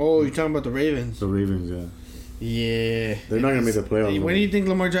 Oh, you're talking about the Ravens? the Ravens, yeah. Yeah. They're not gonna make the playoffs. When do you think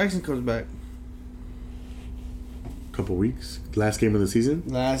Lamar Jackson comes back? Couple weeks, last game of the season.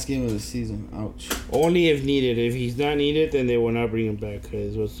 Last game of the season. Ouch. Only if needed. If he's not needed, then they will not bring him back.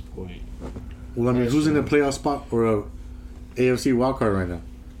 Because what's the point? Well, I mean, who's in a playoff spot or a AFC wildcard right now?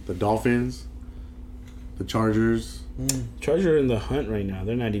 The Dolphins, the Chargers. Chargers are in the hunt right now.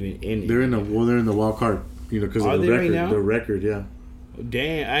 They're not even in. They're in the wild card. You know, because Are of the they right record. now? The record, yeah.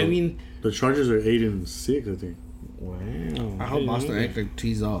 Damn. I mean, The Chargers are 8-6, I think. wow. I hope Boston Eckler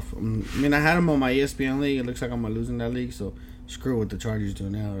tees off. I mean, I had him on my ESPN league. It looks like I'm losing that league, so screw what the Chargers do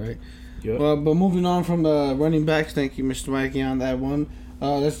now, right? Yep. But moving on from the running backs, thank you, Mr. Mikey, on that one.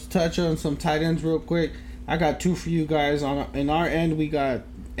 Let's touch on some tight ends real quick. I got 2 for you guys. In our end, we got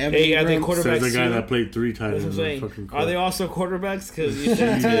Evan Hey, are they Ingram. quarterbacks? Says the guy too? that played 3 tight That's ends. what I'm saying. Fucking Are they also quarterbacks? Because you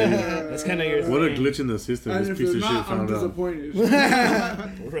said that's kind of your What a thing. glitch in the system. And This if piece they're of shit not, I'm found out.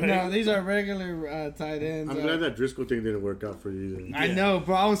 disappointed. Right? No, these are regular tight ends. I'm glad that Driscoll thing didn't work out for you either. I know,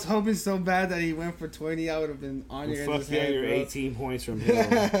 bro. I was hoping so bad that he went for 20. I would have been on your Fuck guys' yeah, head, you're bro. 18 points from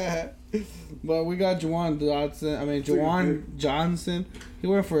him. But we got Juwan Johnson. He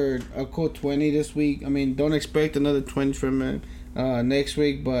went for a cool 20 this week. I mean, don't expect another 20 from him next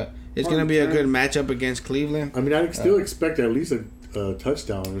week, but it's going to be a good matchup against Cleveland. I mean, I still expect at least a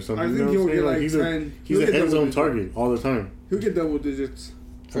touchdown or something. I you think know he'll what I'm get saying? like 10. He's He'll an get end zone double target all the time. He'll get double digits.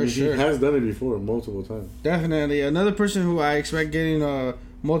 For sure. He has done it before multiple times. Definitely. Another person who I expect getting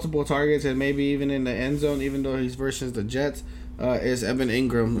multiple targets and maybe even in the end zone, even though he's versus the Jets, is Evan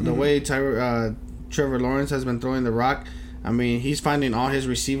Ingram. Mm-hmm. The way Trevor Lawrence has been throwing the rock, I mean, he's finding all his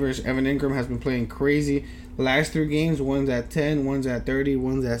receivers. Evan Ingram has been playing crazy. Last 3 games, one's at 10, one's at 30,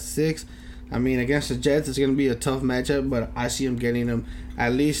 one's at 6. I mean, against the Jets, it's going to be a tough matchup, but I see him getting them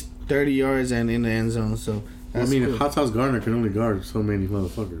at least 30 yards and in the end zone. So that's cool. Hot Sauce Gardner can only guard so many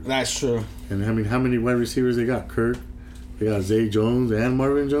motherfuckers. That's true. And I mean, how many wide receivers they got? Kirk, they got Zay Jones and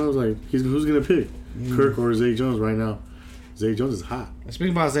Marvin Jones. Like, who's going to pick? Kirk or Zay Jones right now? Zay Jones is hot.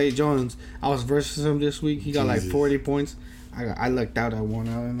 Speaking about Zay Jones, I was versus him this week. He got like 40 points. I lucked out. I won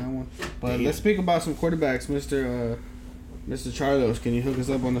out in that one. But let's speak about some quarterbacks, Mr. Charlos. Can you hook us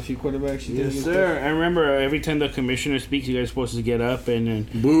up on a few quarterbacks? Yes, sir. I remember every time the commissioner speaks, you guys are supposed to get up and then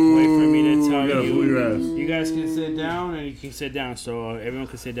Boo. wait for me to tell Boo your ass. you guys can sit down and you can sit down. So everyone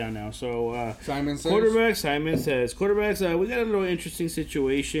can sit down now. So Simon says. Quarterbacks. We got a little interesting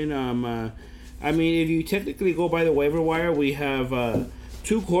situation. I mean, if you technically go by the waiver wire, we have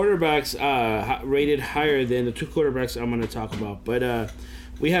 2 quarterbacks rated higher than the 2 quarterbacks I'm going to talk about. But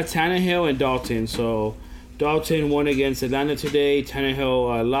we have Tannehill and Dalton. So Dalton won against Atlanta today.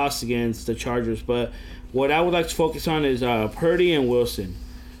 Tannehill lost against the Chargers. But what I would like to focus on is Purdy and Wilson.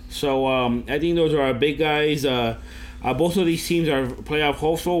 So I think those are our big guys. Both of these teams are playoff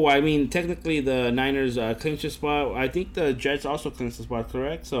hopeful. I mean, technically the Niners clinched the spot. I think the Jets also clinched the spot,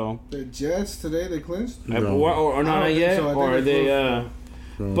 correct? So the Jets today they clinched? No. Or not yet? So. Or are they? No.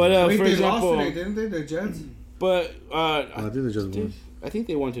 But Wait, for they example, lost today, didn't they? The Jets. But I think they just won. I think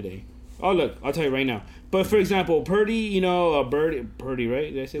they won today. Oh look, I'll tell you right now. But for example, Purdy, Purdy,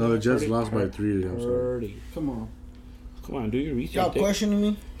 right? Did I say No, that? the Jets Purdy? lost by 3 today. I'm sorry. Purdy. Come on, Do your research. Y'all Dick. questioning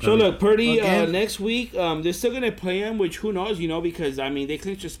me? So look, Purdy Again? next week, they're still gonna play him, which who knows, because I mean they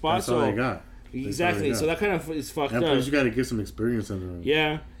clinched the spot. That's so all they got. exactly, so that kind of is fucked And up. plus, you got to get some experience under them.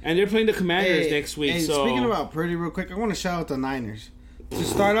 Yeah, and they're playing the Commanders next week. Hey, so speaking about Purdy, real quick, I want to shout out the Niners. To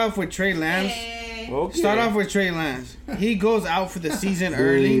start off with Trey Lance. okay. Start off with Trey Lance. He goes out for the season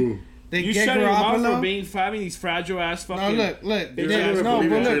early. They You get shut him off for Garoppolo. having these fragile ass fucking. No, look. You're Yeah, not no, going to believe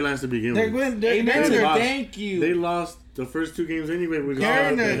but Trey look, Lance to begin They're with. going. They're Amen. in the- Thank you. They lost the first 2 games anyway. They're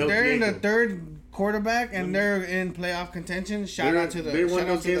in the 3rd quarterback and they're in playoff contention. Shout out to the. They won shout out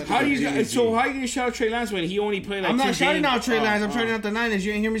those to the games. How do you? GG. So how you gonna shout out Trey Lance when he only played like? I'm 2 not shouting games? out Trey Lance. I'm Oh, shouting out the Niners.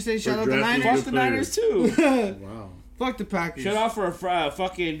 You didn't hear me say shout out the drafting Niners. Fuck the Niners too. Wow. Fuck the Packers. Shut off for a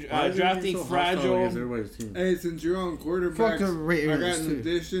fucking Why is drafting everything so hostile against fragile. everybody's team? Hey, since you're on Fuck quarterbacks, the I Raiders, got an too.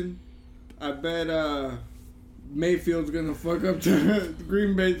 addition. I bet Mayfield's gonna fuck up to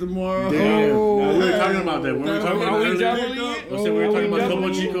Green Bay tomorrow. Damn. Oh. We were talking about that. We were That'll talking be about Are we earlier. doubling it? I said we were talking about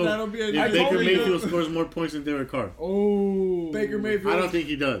Topo Chico. That'll be a If I Baker totally Mayfield do. scores more points than Derek Carr. Oh. Baker Mayfield. I don't think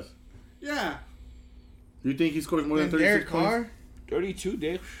he does. Yeah. You think he scores more than And 36 Derek points? Carr. 32,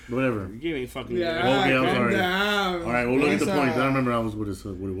 Dick. Whatever. You gave me fucking. Yeah. Okay, I'm calm sorry. down. All right, we'll look at the It's, points. I don't remember what it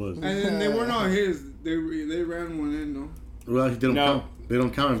was. And then they weren't all his. They ran one in though. Well, they don't No. count. They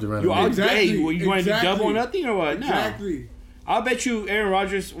don't count if they ran. You, away. Exactly, you want to do exactly. double or nothing or what? Exactly. No. I'll bet you Aaron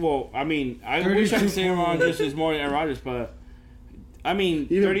Rodgers. Well, I mean, I wish I could say Aaron Rodgers is more than Aaron Rodgers, but I mean,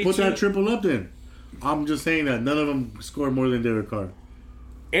 Even 32. put that triple up then. I'm just saying that none of them scored more than Derek Carr.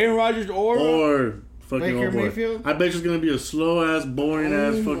 Aaron Rodgers Or fucking Baker old boy. Mayfield? I bet you it's going to be a slow ass, boring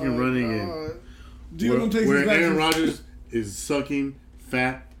ass fucking running game. Dylan takes Where his back Aaron to- Rodgers is sucking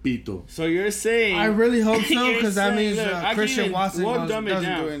fat pito. So you're saying? I really hope so You're because that saying, means look, I can Christian even- Watson we'll doesn't dumb it do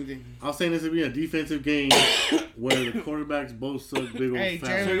down. anything. I'm saying this would be a defensive game where the quarterbacks both suck big old Hey,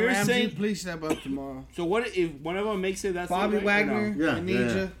 fat. So Jalen you're Ramsey, saying- please step up tomorrow. So what if one of them makes it? That's Bobby it, right? Or Wagner, no? Yeah, I need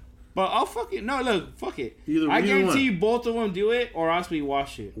yeah. you. But I'll fucking no. Look, fuck it. Either- I either guarantee one. you both of them do it, or else we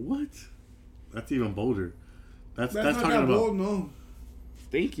wash it. What? That's even bolder. That's That's not talking that about. bold, no.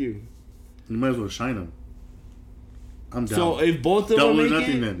 Thank you. You might as well shine them. I'm down. So if both of Double or them make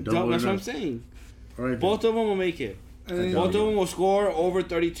nothing it, then. Double or that's what I'm nothing. saying. All right, Both of them will make it. And then, Both of them will score over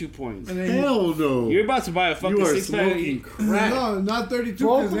 32 points. and then hell no. You're about to buy a fucking You are 6-pack. smoking crack. no, not 32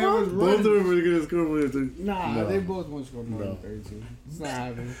 Both because of they was them? Both of running. them are gonna score more than Nah, No. they both won't score more No. than 32. It's not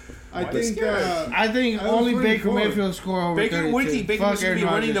happening. I Why think. I think I was only 24. Baker Mayfield score over Baker, 32. what do you think? Baker Fuck was going Aaron to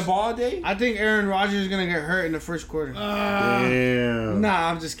be running the Rodgers. ball all day? I think Aaron Rodgers is gonna get hurt in the first quarter. Damn. Nah,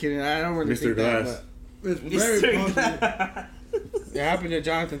 I'm just kidding. I don't really Mr. think that. Glass. it's very possible. But it happened to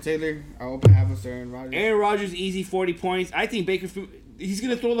Jonathan Taylor. I hope it happens to Aaron Rodgers. Aaron Rodgers, easy 40 points. I think Baker, he's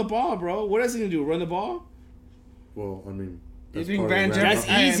going to throw the ball, bro. What else is he going to do? Run the ball? Well, I mean, You that's think part of Van the Jefferson?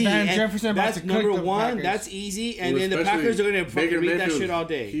 ramp-up. That's easy. Van and Jefferson about that's to cook number the one. Packers. That's easy. And Well, then the especially Packers are going to fucking Baker beat that Mayfield, shit all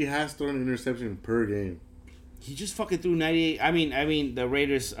day. He has thrown an interception per game. he just fucking threw 98. I mean, the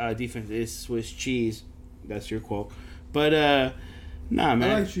Raiders' defense is Swiss cheese. That's your quote. But nah, man.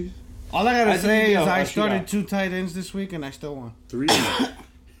 I like cheese. All I gotta say is I I'll started shoot 2 tight ends this week and I still won. 3.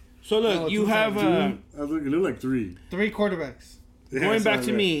 So look, you have I look like 3. 3 quarterbacks. going back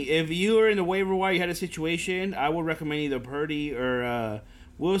to me. If you were in the waiver wire, you had a situation, I would recommend either Purdy or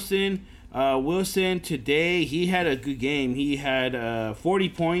Wilson. Wilson today, he had a good game. He had 40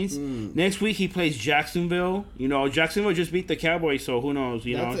 points. Next week he plays Jacksonville. You know, Jacksonville just beat the Cowboys, so who knows?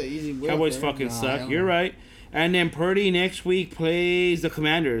 You That's know, an easy win Cowboys for him. fucking Nah, suck. hell You're no. right. And then Purdy next week plays the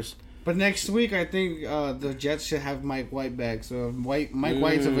Commanders. But next week, I think the Jets should have Mike White back. So if Mike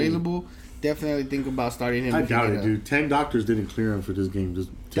White's available, definitely think about starting him. I if you doubt get it, up. dude. 10 doctors didn't clear him for this game.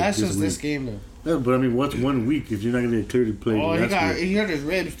 That's just week. this game, though. Yeah, but I mean, what's 1 week if you're not going to get cleared to play? Oh, That's weird. he hurt his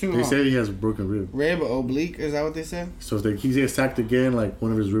ribs too. They Huh? said he has a broken rib. Rib oblique, is that what they said? So if he gets sacked again, like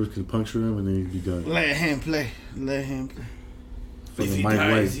one of his ribs can puncture him and then he'd be done. Let him play. Let him play. Fucking Mike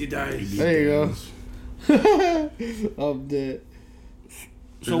White. he dies. There you go. I'm dead.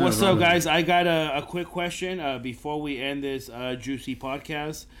 So what's up, guys? I got a quick question before we end this juicy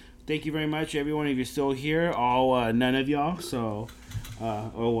podcast. Thank you very much, everyone. If you're still here, all none of y'all. So,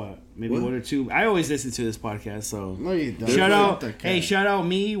 or what? Maybe What? 1 or 2. I always listen to this podcast. So No, you don't. shout out, What the hey, cat? shout out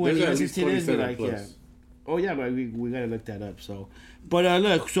me when you There's at listen least to this. Be 27 like, plus. yeah. Oh yeah, but we gotta look that up. So, but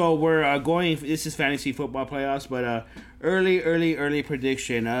look, so we're going. This is fantasy football playoffs, but early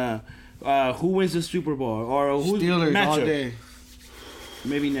prediction. Who wins the Super Bowl or who's Steelers all matchup? day.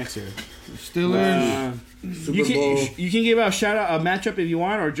 Maybe next year. Steelers. Super You Bowl. can give out a shout out a matchup if you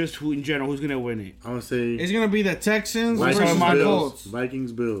want, or just who in general who's gonna win it. I would say It's going to be the Texans Vikings, versus my Bills. Colts.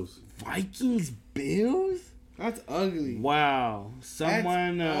 Vikings, Bills. Vikings Bills. That's ugly. Wow,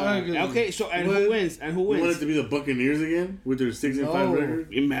 someone. ugly. Okay, so and What? who wins? And who You want it wins? to be the Buccaneers again with their 6-5 No.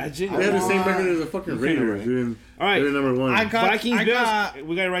 record? Imagine. They have the same want- record as the fucking Raiders. Dude. All right. They're number 1. I got- Vikings I Bills. got-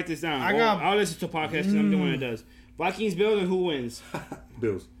 We gotta write this down. I got- I'll listen to the podcast because I'm the one that does. Vikings Bills and who wins?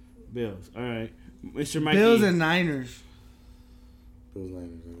 Bills. Bills. All right, Mr. Mikey. Bills and Niners. Bills,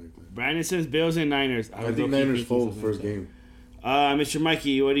 Niners. I like that. Brandon says Bills and Niners. I think Niners fold first game. Mr.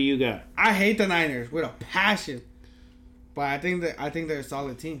 Mikey, what do you got? I hate the Niners with a passion. But I think they're a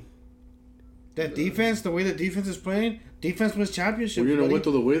solid team. That defense, the way the defense is playing, defense wins championships. Well, you know buddy. what?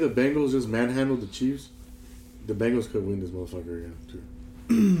 Though the way the Bengals just manhandled the Chiefs, the Bengals could win this motherfucker again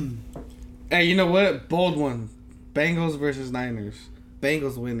too. Hey, you know what? Bold one. Bengals versus Niners.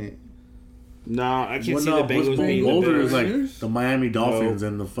 Bengals win it. No, I can't Well, see no, the Bengals what's being the bolder Bills. is like Niners? the Miami Dolphins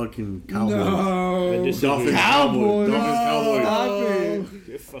and the fucking Cowboys. No. This- Dolphins, Cowboys. Cowboys. Dolphins, Cowboys. Stop it.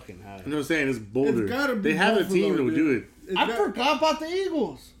 You're fucking high. You know what I'm saying? It's bolder. It's gotta be They have a Buffalo, team that would do it. It's I got- forgot about the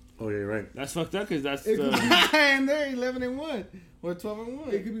Eagles. Oh yeah, right. That's fucked up because that's It could And they're 11-1. Or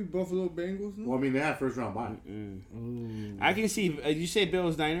 12-1. It could be Buffalo Bengals. No? Well, I mean, they have first round bye. I can see. You say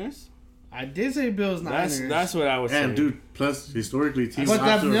Bills Niners? I did say Bills Niners. That's what I was saying. And dude, plus historically, teams But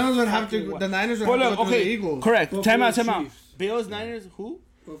have the to- Bills would have to. The Niners would Well, have look, to go through okay, the Eagles. correct. Buffalo Time out. Chiefs. Bills Niners who?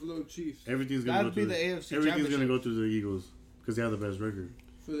 Buffalo Chiefs everything's gonna That'd go be to the AFC everything's gonna championship. go through the Eagles because they have the best record.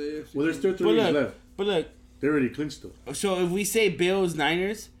 for the AFC. Well, there's still 3 But games look, left. but look. They already clinched though. So if we say Bills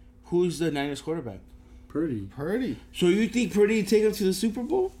Niners, who's the Niners quarterback? Purdy. Purdy. So you think Purdy take them to the Super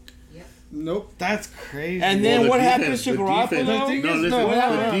Bowl? Nope. That's crazy. And then Well, the what defense- happens to the Garoppolo? defense- The thing No, is, listen, no, the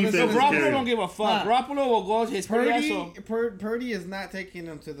listen, defense So is Garoppolo carrying. don't give a fuck. Nah. Garoppolo will go his Purdy, so. Purdy is not taking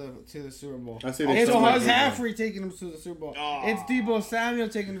them to the Super Bowl. I say Okay, they It's so still how's might McCaffrey taking them to the Super Bowl. Oh. It's Debo Samuel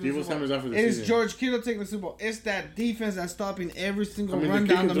taking them to the Debo Super Bowl. Samuel's out for the It's season. George Kittle taking the Super Bowl. It's that defense that's stopping every single I mean, run the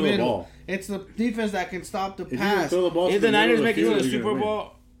kid down can the throw the middle. ball. It's the defense that can stop the If you pass. throw the ball to If the middle Niners of make it to field, the you're Super gonna win.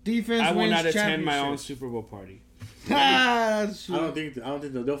 Bowl, Defense I will wins not attend my own championships. Super Bowl party. That's I true. don't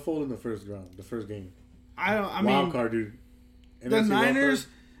think they'll fold in the first round, the first game. I Wild mean, card, dude. the NFC wild Niners.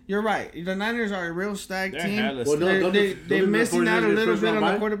 card? You're right. The Niners are a real stacked They're team. hella Well, no, They're, don't they, they- they're don't they missing report out a their little first bit on round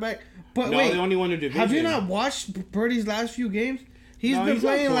the bye? quarterback. But No, wait, they only won the division. have you not watched Purdy's last few games? He's No, been he's on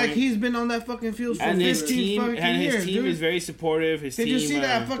playing like point. he's been on that fucking field for And his 15 team, fucking and his years, team dude. is very supportive. His Did team. you see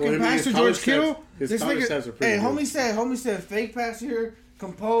that fucking well, I mean, pass his to college George Kittle? stats- his This college nigga, stats are pretty hey, good. homie said, fake pass here,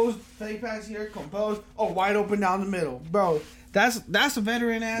 composed, fake pass here, composed. Oh, wide open down the middle, bro. That's a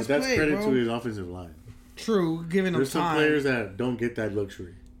veteran ass But that's play, credit bro. to his offensive line. True, giving him There's some time. players that don't get that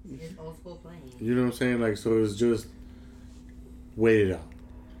luxury. It's old school playing. You know what I'm saying? Like, so it's just wait it out.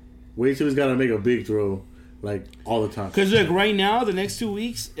 Wait till he's got to make a big throw, like all the time. Because look, right now, the next 2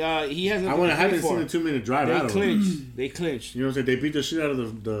 weeks, he has. I haven't seen a 2-minute drive out They of him. clinched. They clinched. You know what I'm saying? They beat the shit out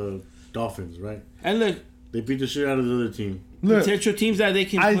of the Dolphins, right? And look, They beat the shit out of the other team. Look, potential teams that they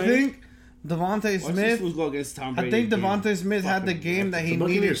can I play. think Devontae Watch Smith. this go against Tom Brady. I think again. Devontae Smith had the game that he The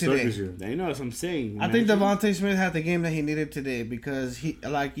needed Buccaneers suck today. this year. I know what I'm saying. I think Devontae Smith had the game that he needed today because he,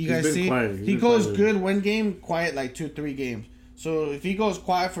 like you He's guys been see, quiet. He's he been goes quiet. good one game, quiet like 2-3 games. So if he goes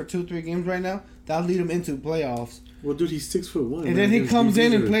quiet for 2-3 games right now, that'll lead him into playoffs. Well, dude, he's 6'1". And then he comes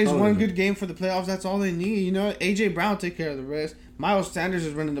in and plays one good game for the playoffs. That's all they need. You know, AJ Brown take care of the rest. Miles Sanders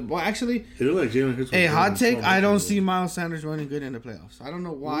is running the ball. Actually, It looked like Jalen Hurts. hey, hot take. I don't see Miles Sanders running good in the playoffs. I don't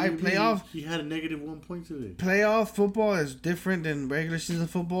know why. He had a -1 point today. Playoff football is different than regular season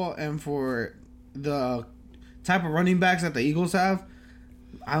football, and for the type of running backs that the Eagles have,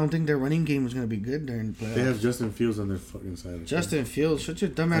 I don't think their running game is going to be good during the playoffs. They have Justin Fields on their fucking side. Justin Fields, shut your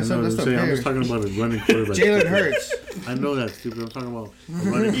dumb I ass know, up. That's the I'm Bears. just talking about a running quarterback. Jalen Hurts. I know that's stupid. I'm talking about a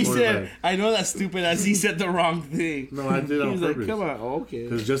running He quarterback. said, "I know that's stupid." As he said the wrong thing. No, I did He on was purpose. like, "Come on, okay."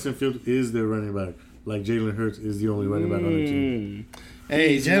 Because Justin Fields is their running back. Like Jalen Hurts is the only running back on the team.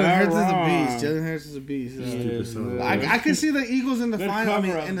 Hey, He's Jalen not Hurts wrong. is a beast. Jalen Hurts is a beast. Stupid son of a- I could see the Eagles in the Good final,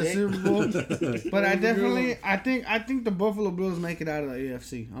 cover up, in the Dick. Super Bowl, but I definitely, I think the Buffalo Bills make it out of the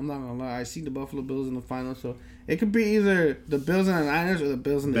AFC. I'm not gonna lie, I see the Buffalo Bills in the final, so it could be either the Bills and the Niners or the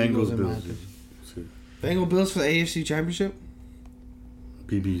Bills and the Eagles. Bengals, In my Bills. opinion. Shit. Bengal Bills for the AFC Championship,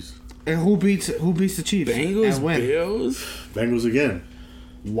 PBs. and who beats the Chiefs? Bengals, and when? Bills. Bengals again.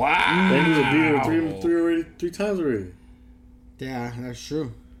 Wow. Bengals have beat her three times already. Yeah, that's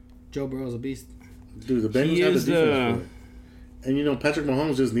true. Joe Burrow's a beast. Dude, the Bengals He have the is defense the- for it. And you know, Patrick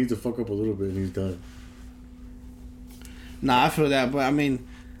Mahomes just needs to fuck up a little bit and he's done. Nah, I feel that, but I mean,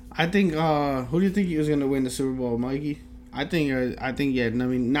 I think who do you think he was gonna win the Super Bowl, Mikey? I think yeah. I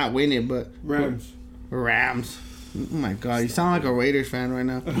mean, not win it, but Rams. Rams. Oh my God, you sound like a Raiders fan right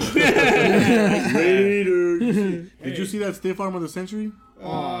now. Raiders. Did you see that stiff arm of the century?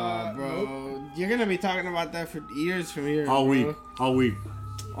 Oh, bro, Nope. you're gonna be talking about that for years from here. All bro. week. All week.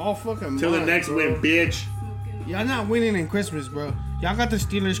 all fucking Till the month, next bro. win, bitch. Y'all not winning in Christmas, bro. Y'all got the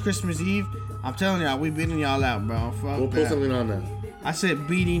Steelers Christmas Eve. I'm telling y'all, we beating y'all out, bro. Fuck We'll post that. something on that. I said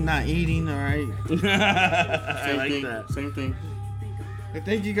beating, not eating. All right. I Same like thing. that. Same thing. And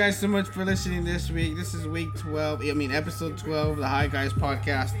thank you guys so much for listening this week. This is week 12. I mean, episode 12 of the Hi Guys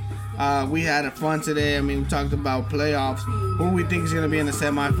podcast. We had a fun today. I mean, we talked about playoffs. Who we think is going to be in the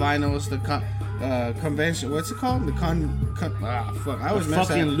semifinals. The convention. What's it called? The fuck. I always mess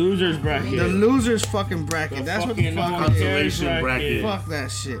Fucking up. losers bracket. The losers fucking bracket. The That's what the fucking fuck no it one is. cares Consolation bracket. Fuck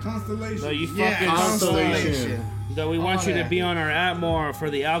that shit. Constellation. No, you Yeah, fucking Constellation. So we want All you to that. be on our app more for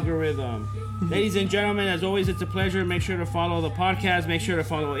the algorithm. Ladies and gentlemen, as always, it's a pleasure. Make sure to follow the podcast. Make sure to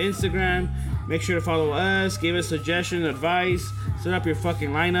follow Instagram. Make sure to follow us. Give us suggestions, advice. Set up your fucking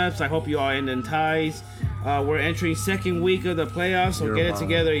lineups. I hope you all end in ties. We're entering second week of the playoffs, so You're get it fine.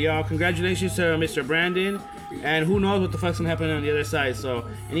 together, y'all. Congratulations to Mr. Brandon. And who knows what the fuck's gonna happen on the other side. So,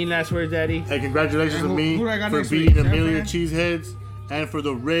 any last words, Daddy? Hey, congratulations And to who- me who I got for next beating week? Amelia San Cheeseheads and for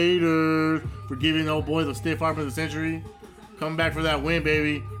the Raiders for giving old boy the stiff arm of the century. Come back for that win,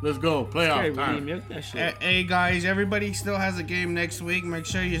 baby. Let's go. Hey, Playoff really time. milk that shit. Hey guys, everybody still has a game next week. Make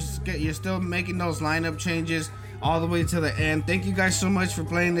sure you're still making those lineup changes all the way to the end. Thank you guys so much for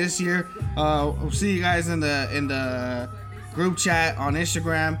playing this year. We'll see you guys in the group chat on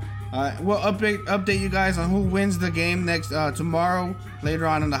Instagram. We'll update you guys on who wins the game next tomorrow later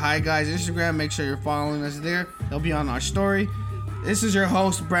on in the Hi Guys Instagram. Make sure you're following us there. They'll be on our story. This is your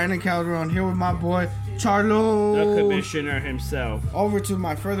host Brandon Calderon here with my boy Charlo. The commissioner himself. Over to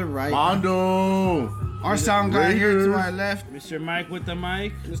my further right, Mondo. our sound guy here to Raiders. my left. Mr. Mike with the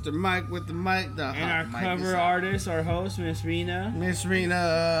mic. Mr. Mike with the mic. And our cover artist, our host, Miss Rena. Miss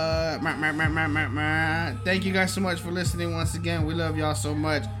Rena. Thank you guys so much for listening once again. We love y'all so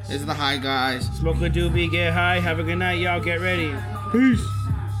much. This is the Hi Guys. Smoke a doobie, get high. Have a good night, y'all. Get ready. Peace.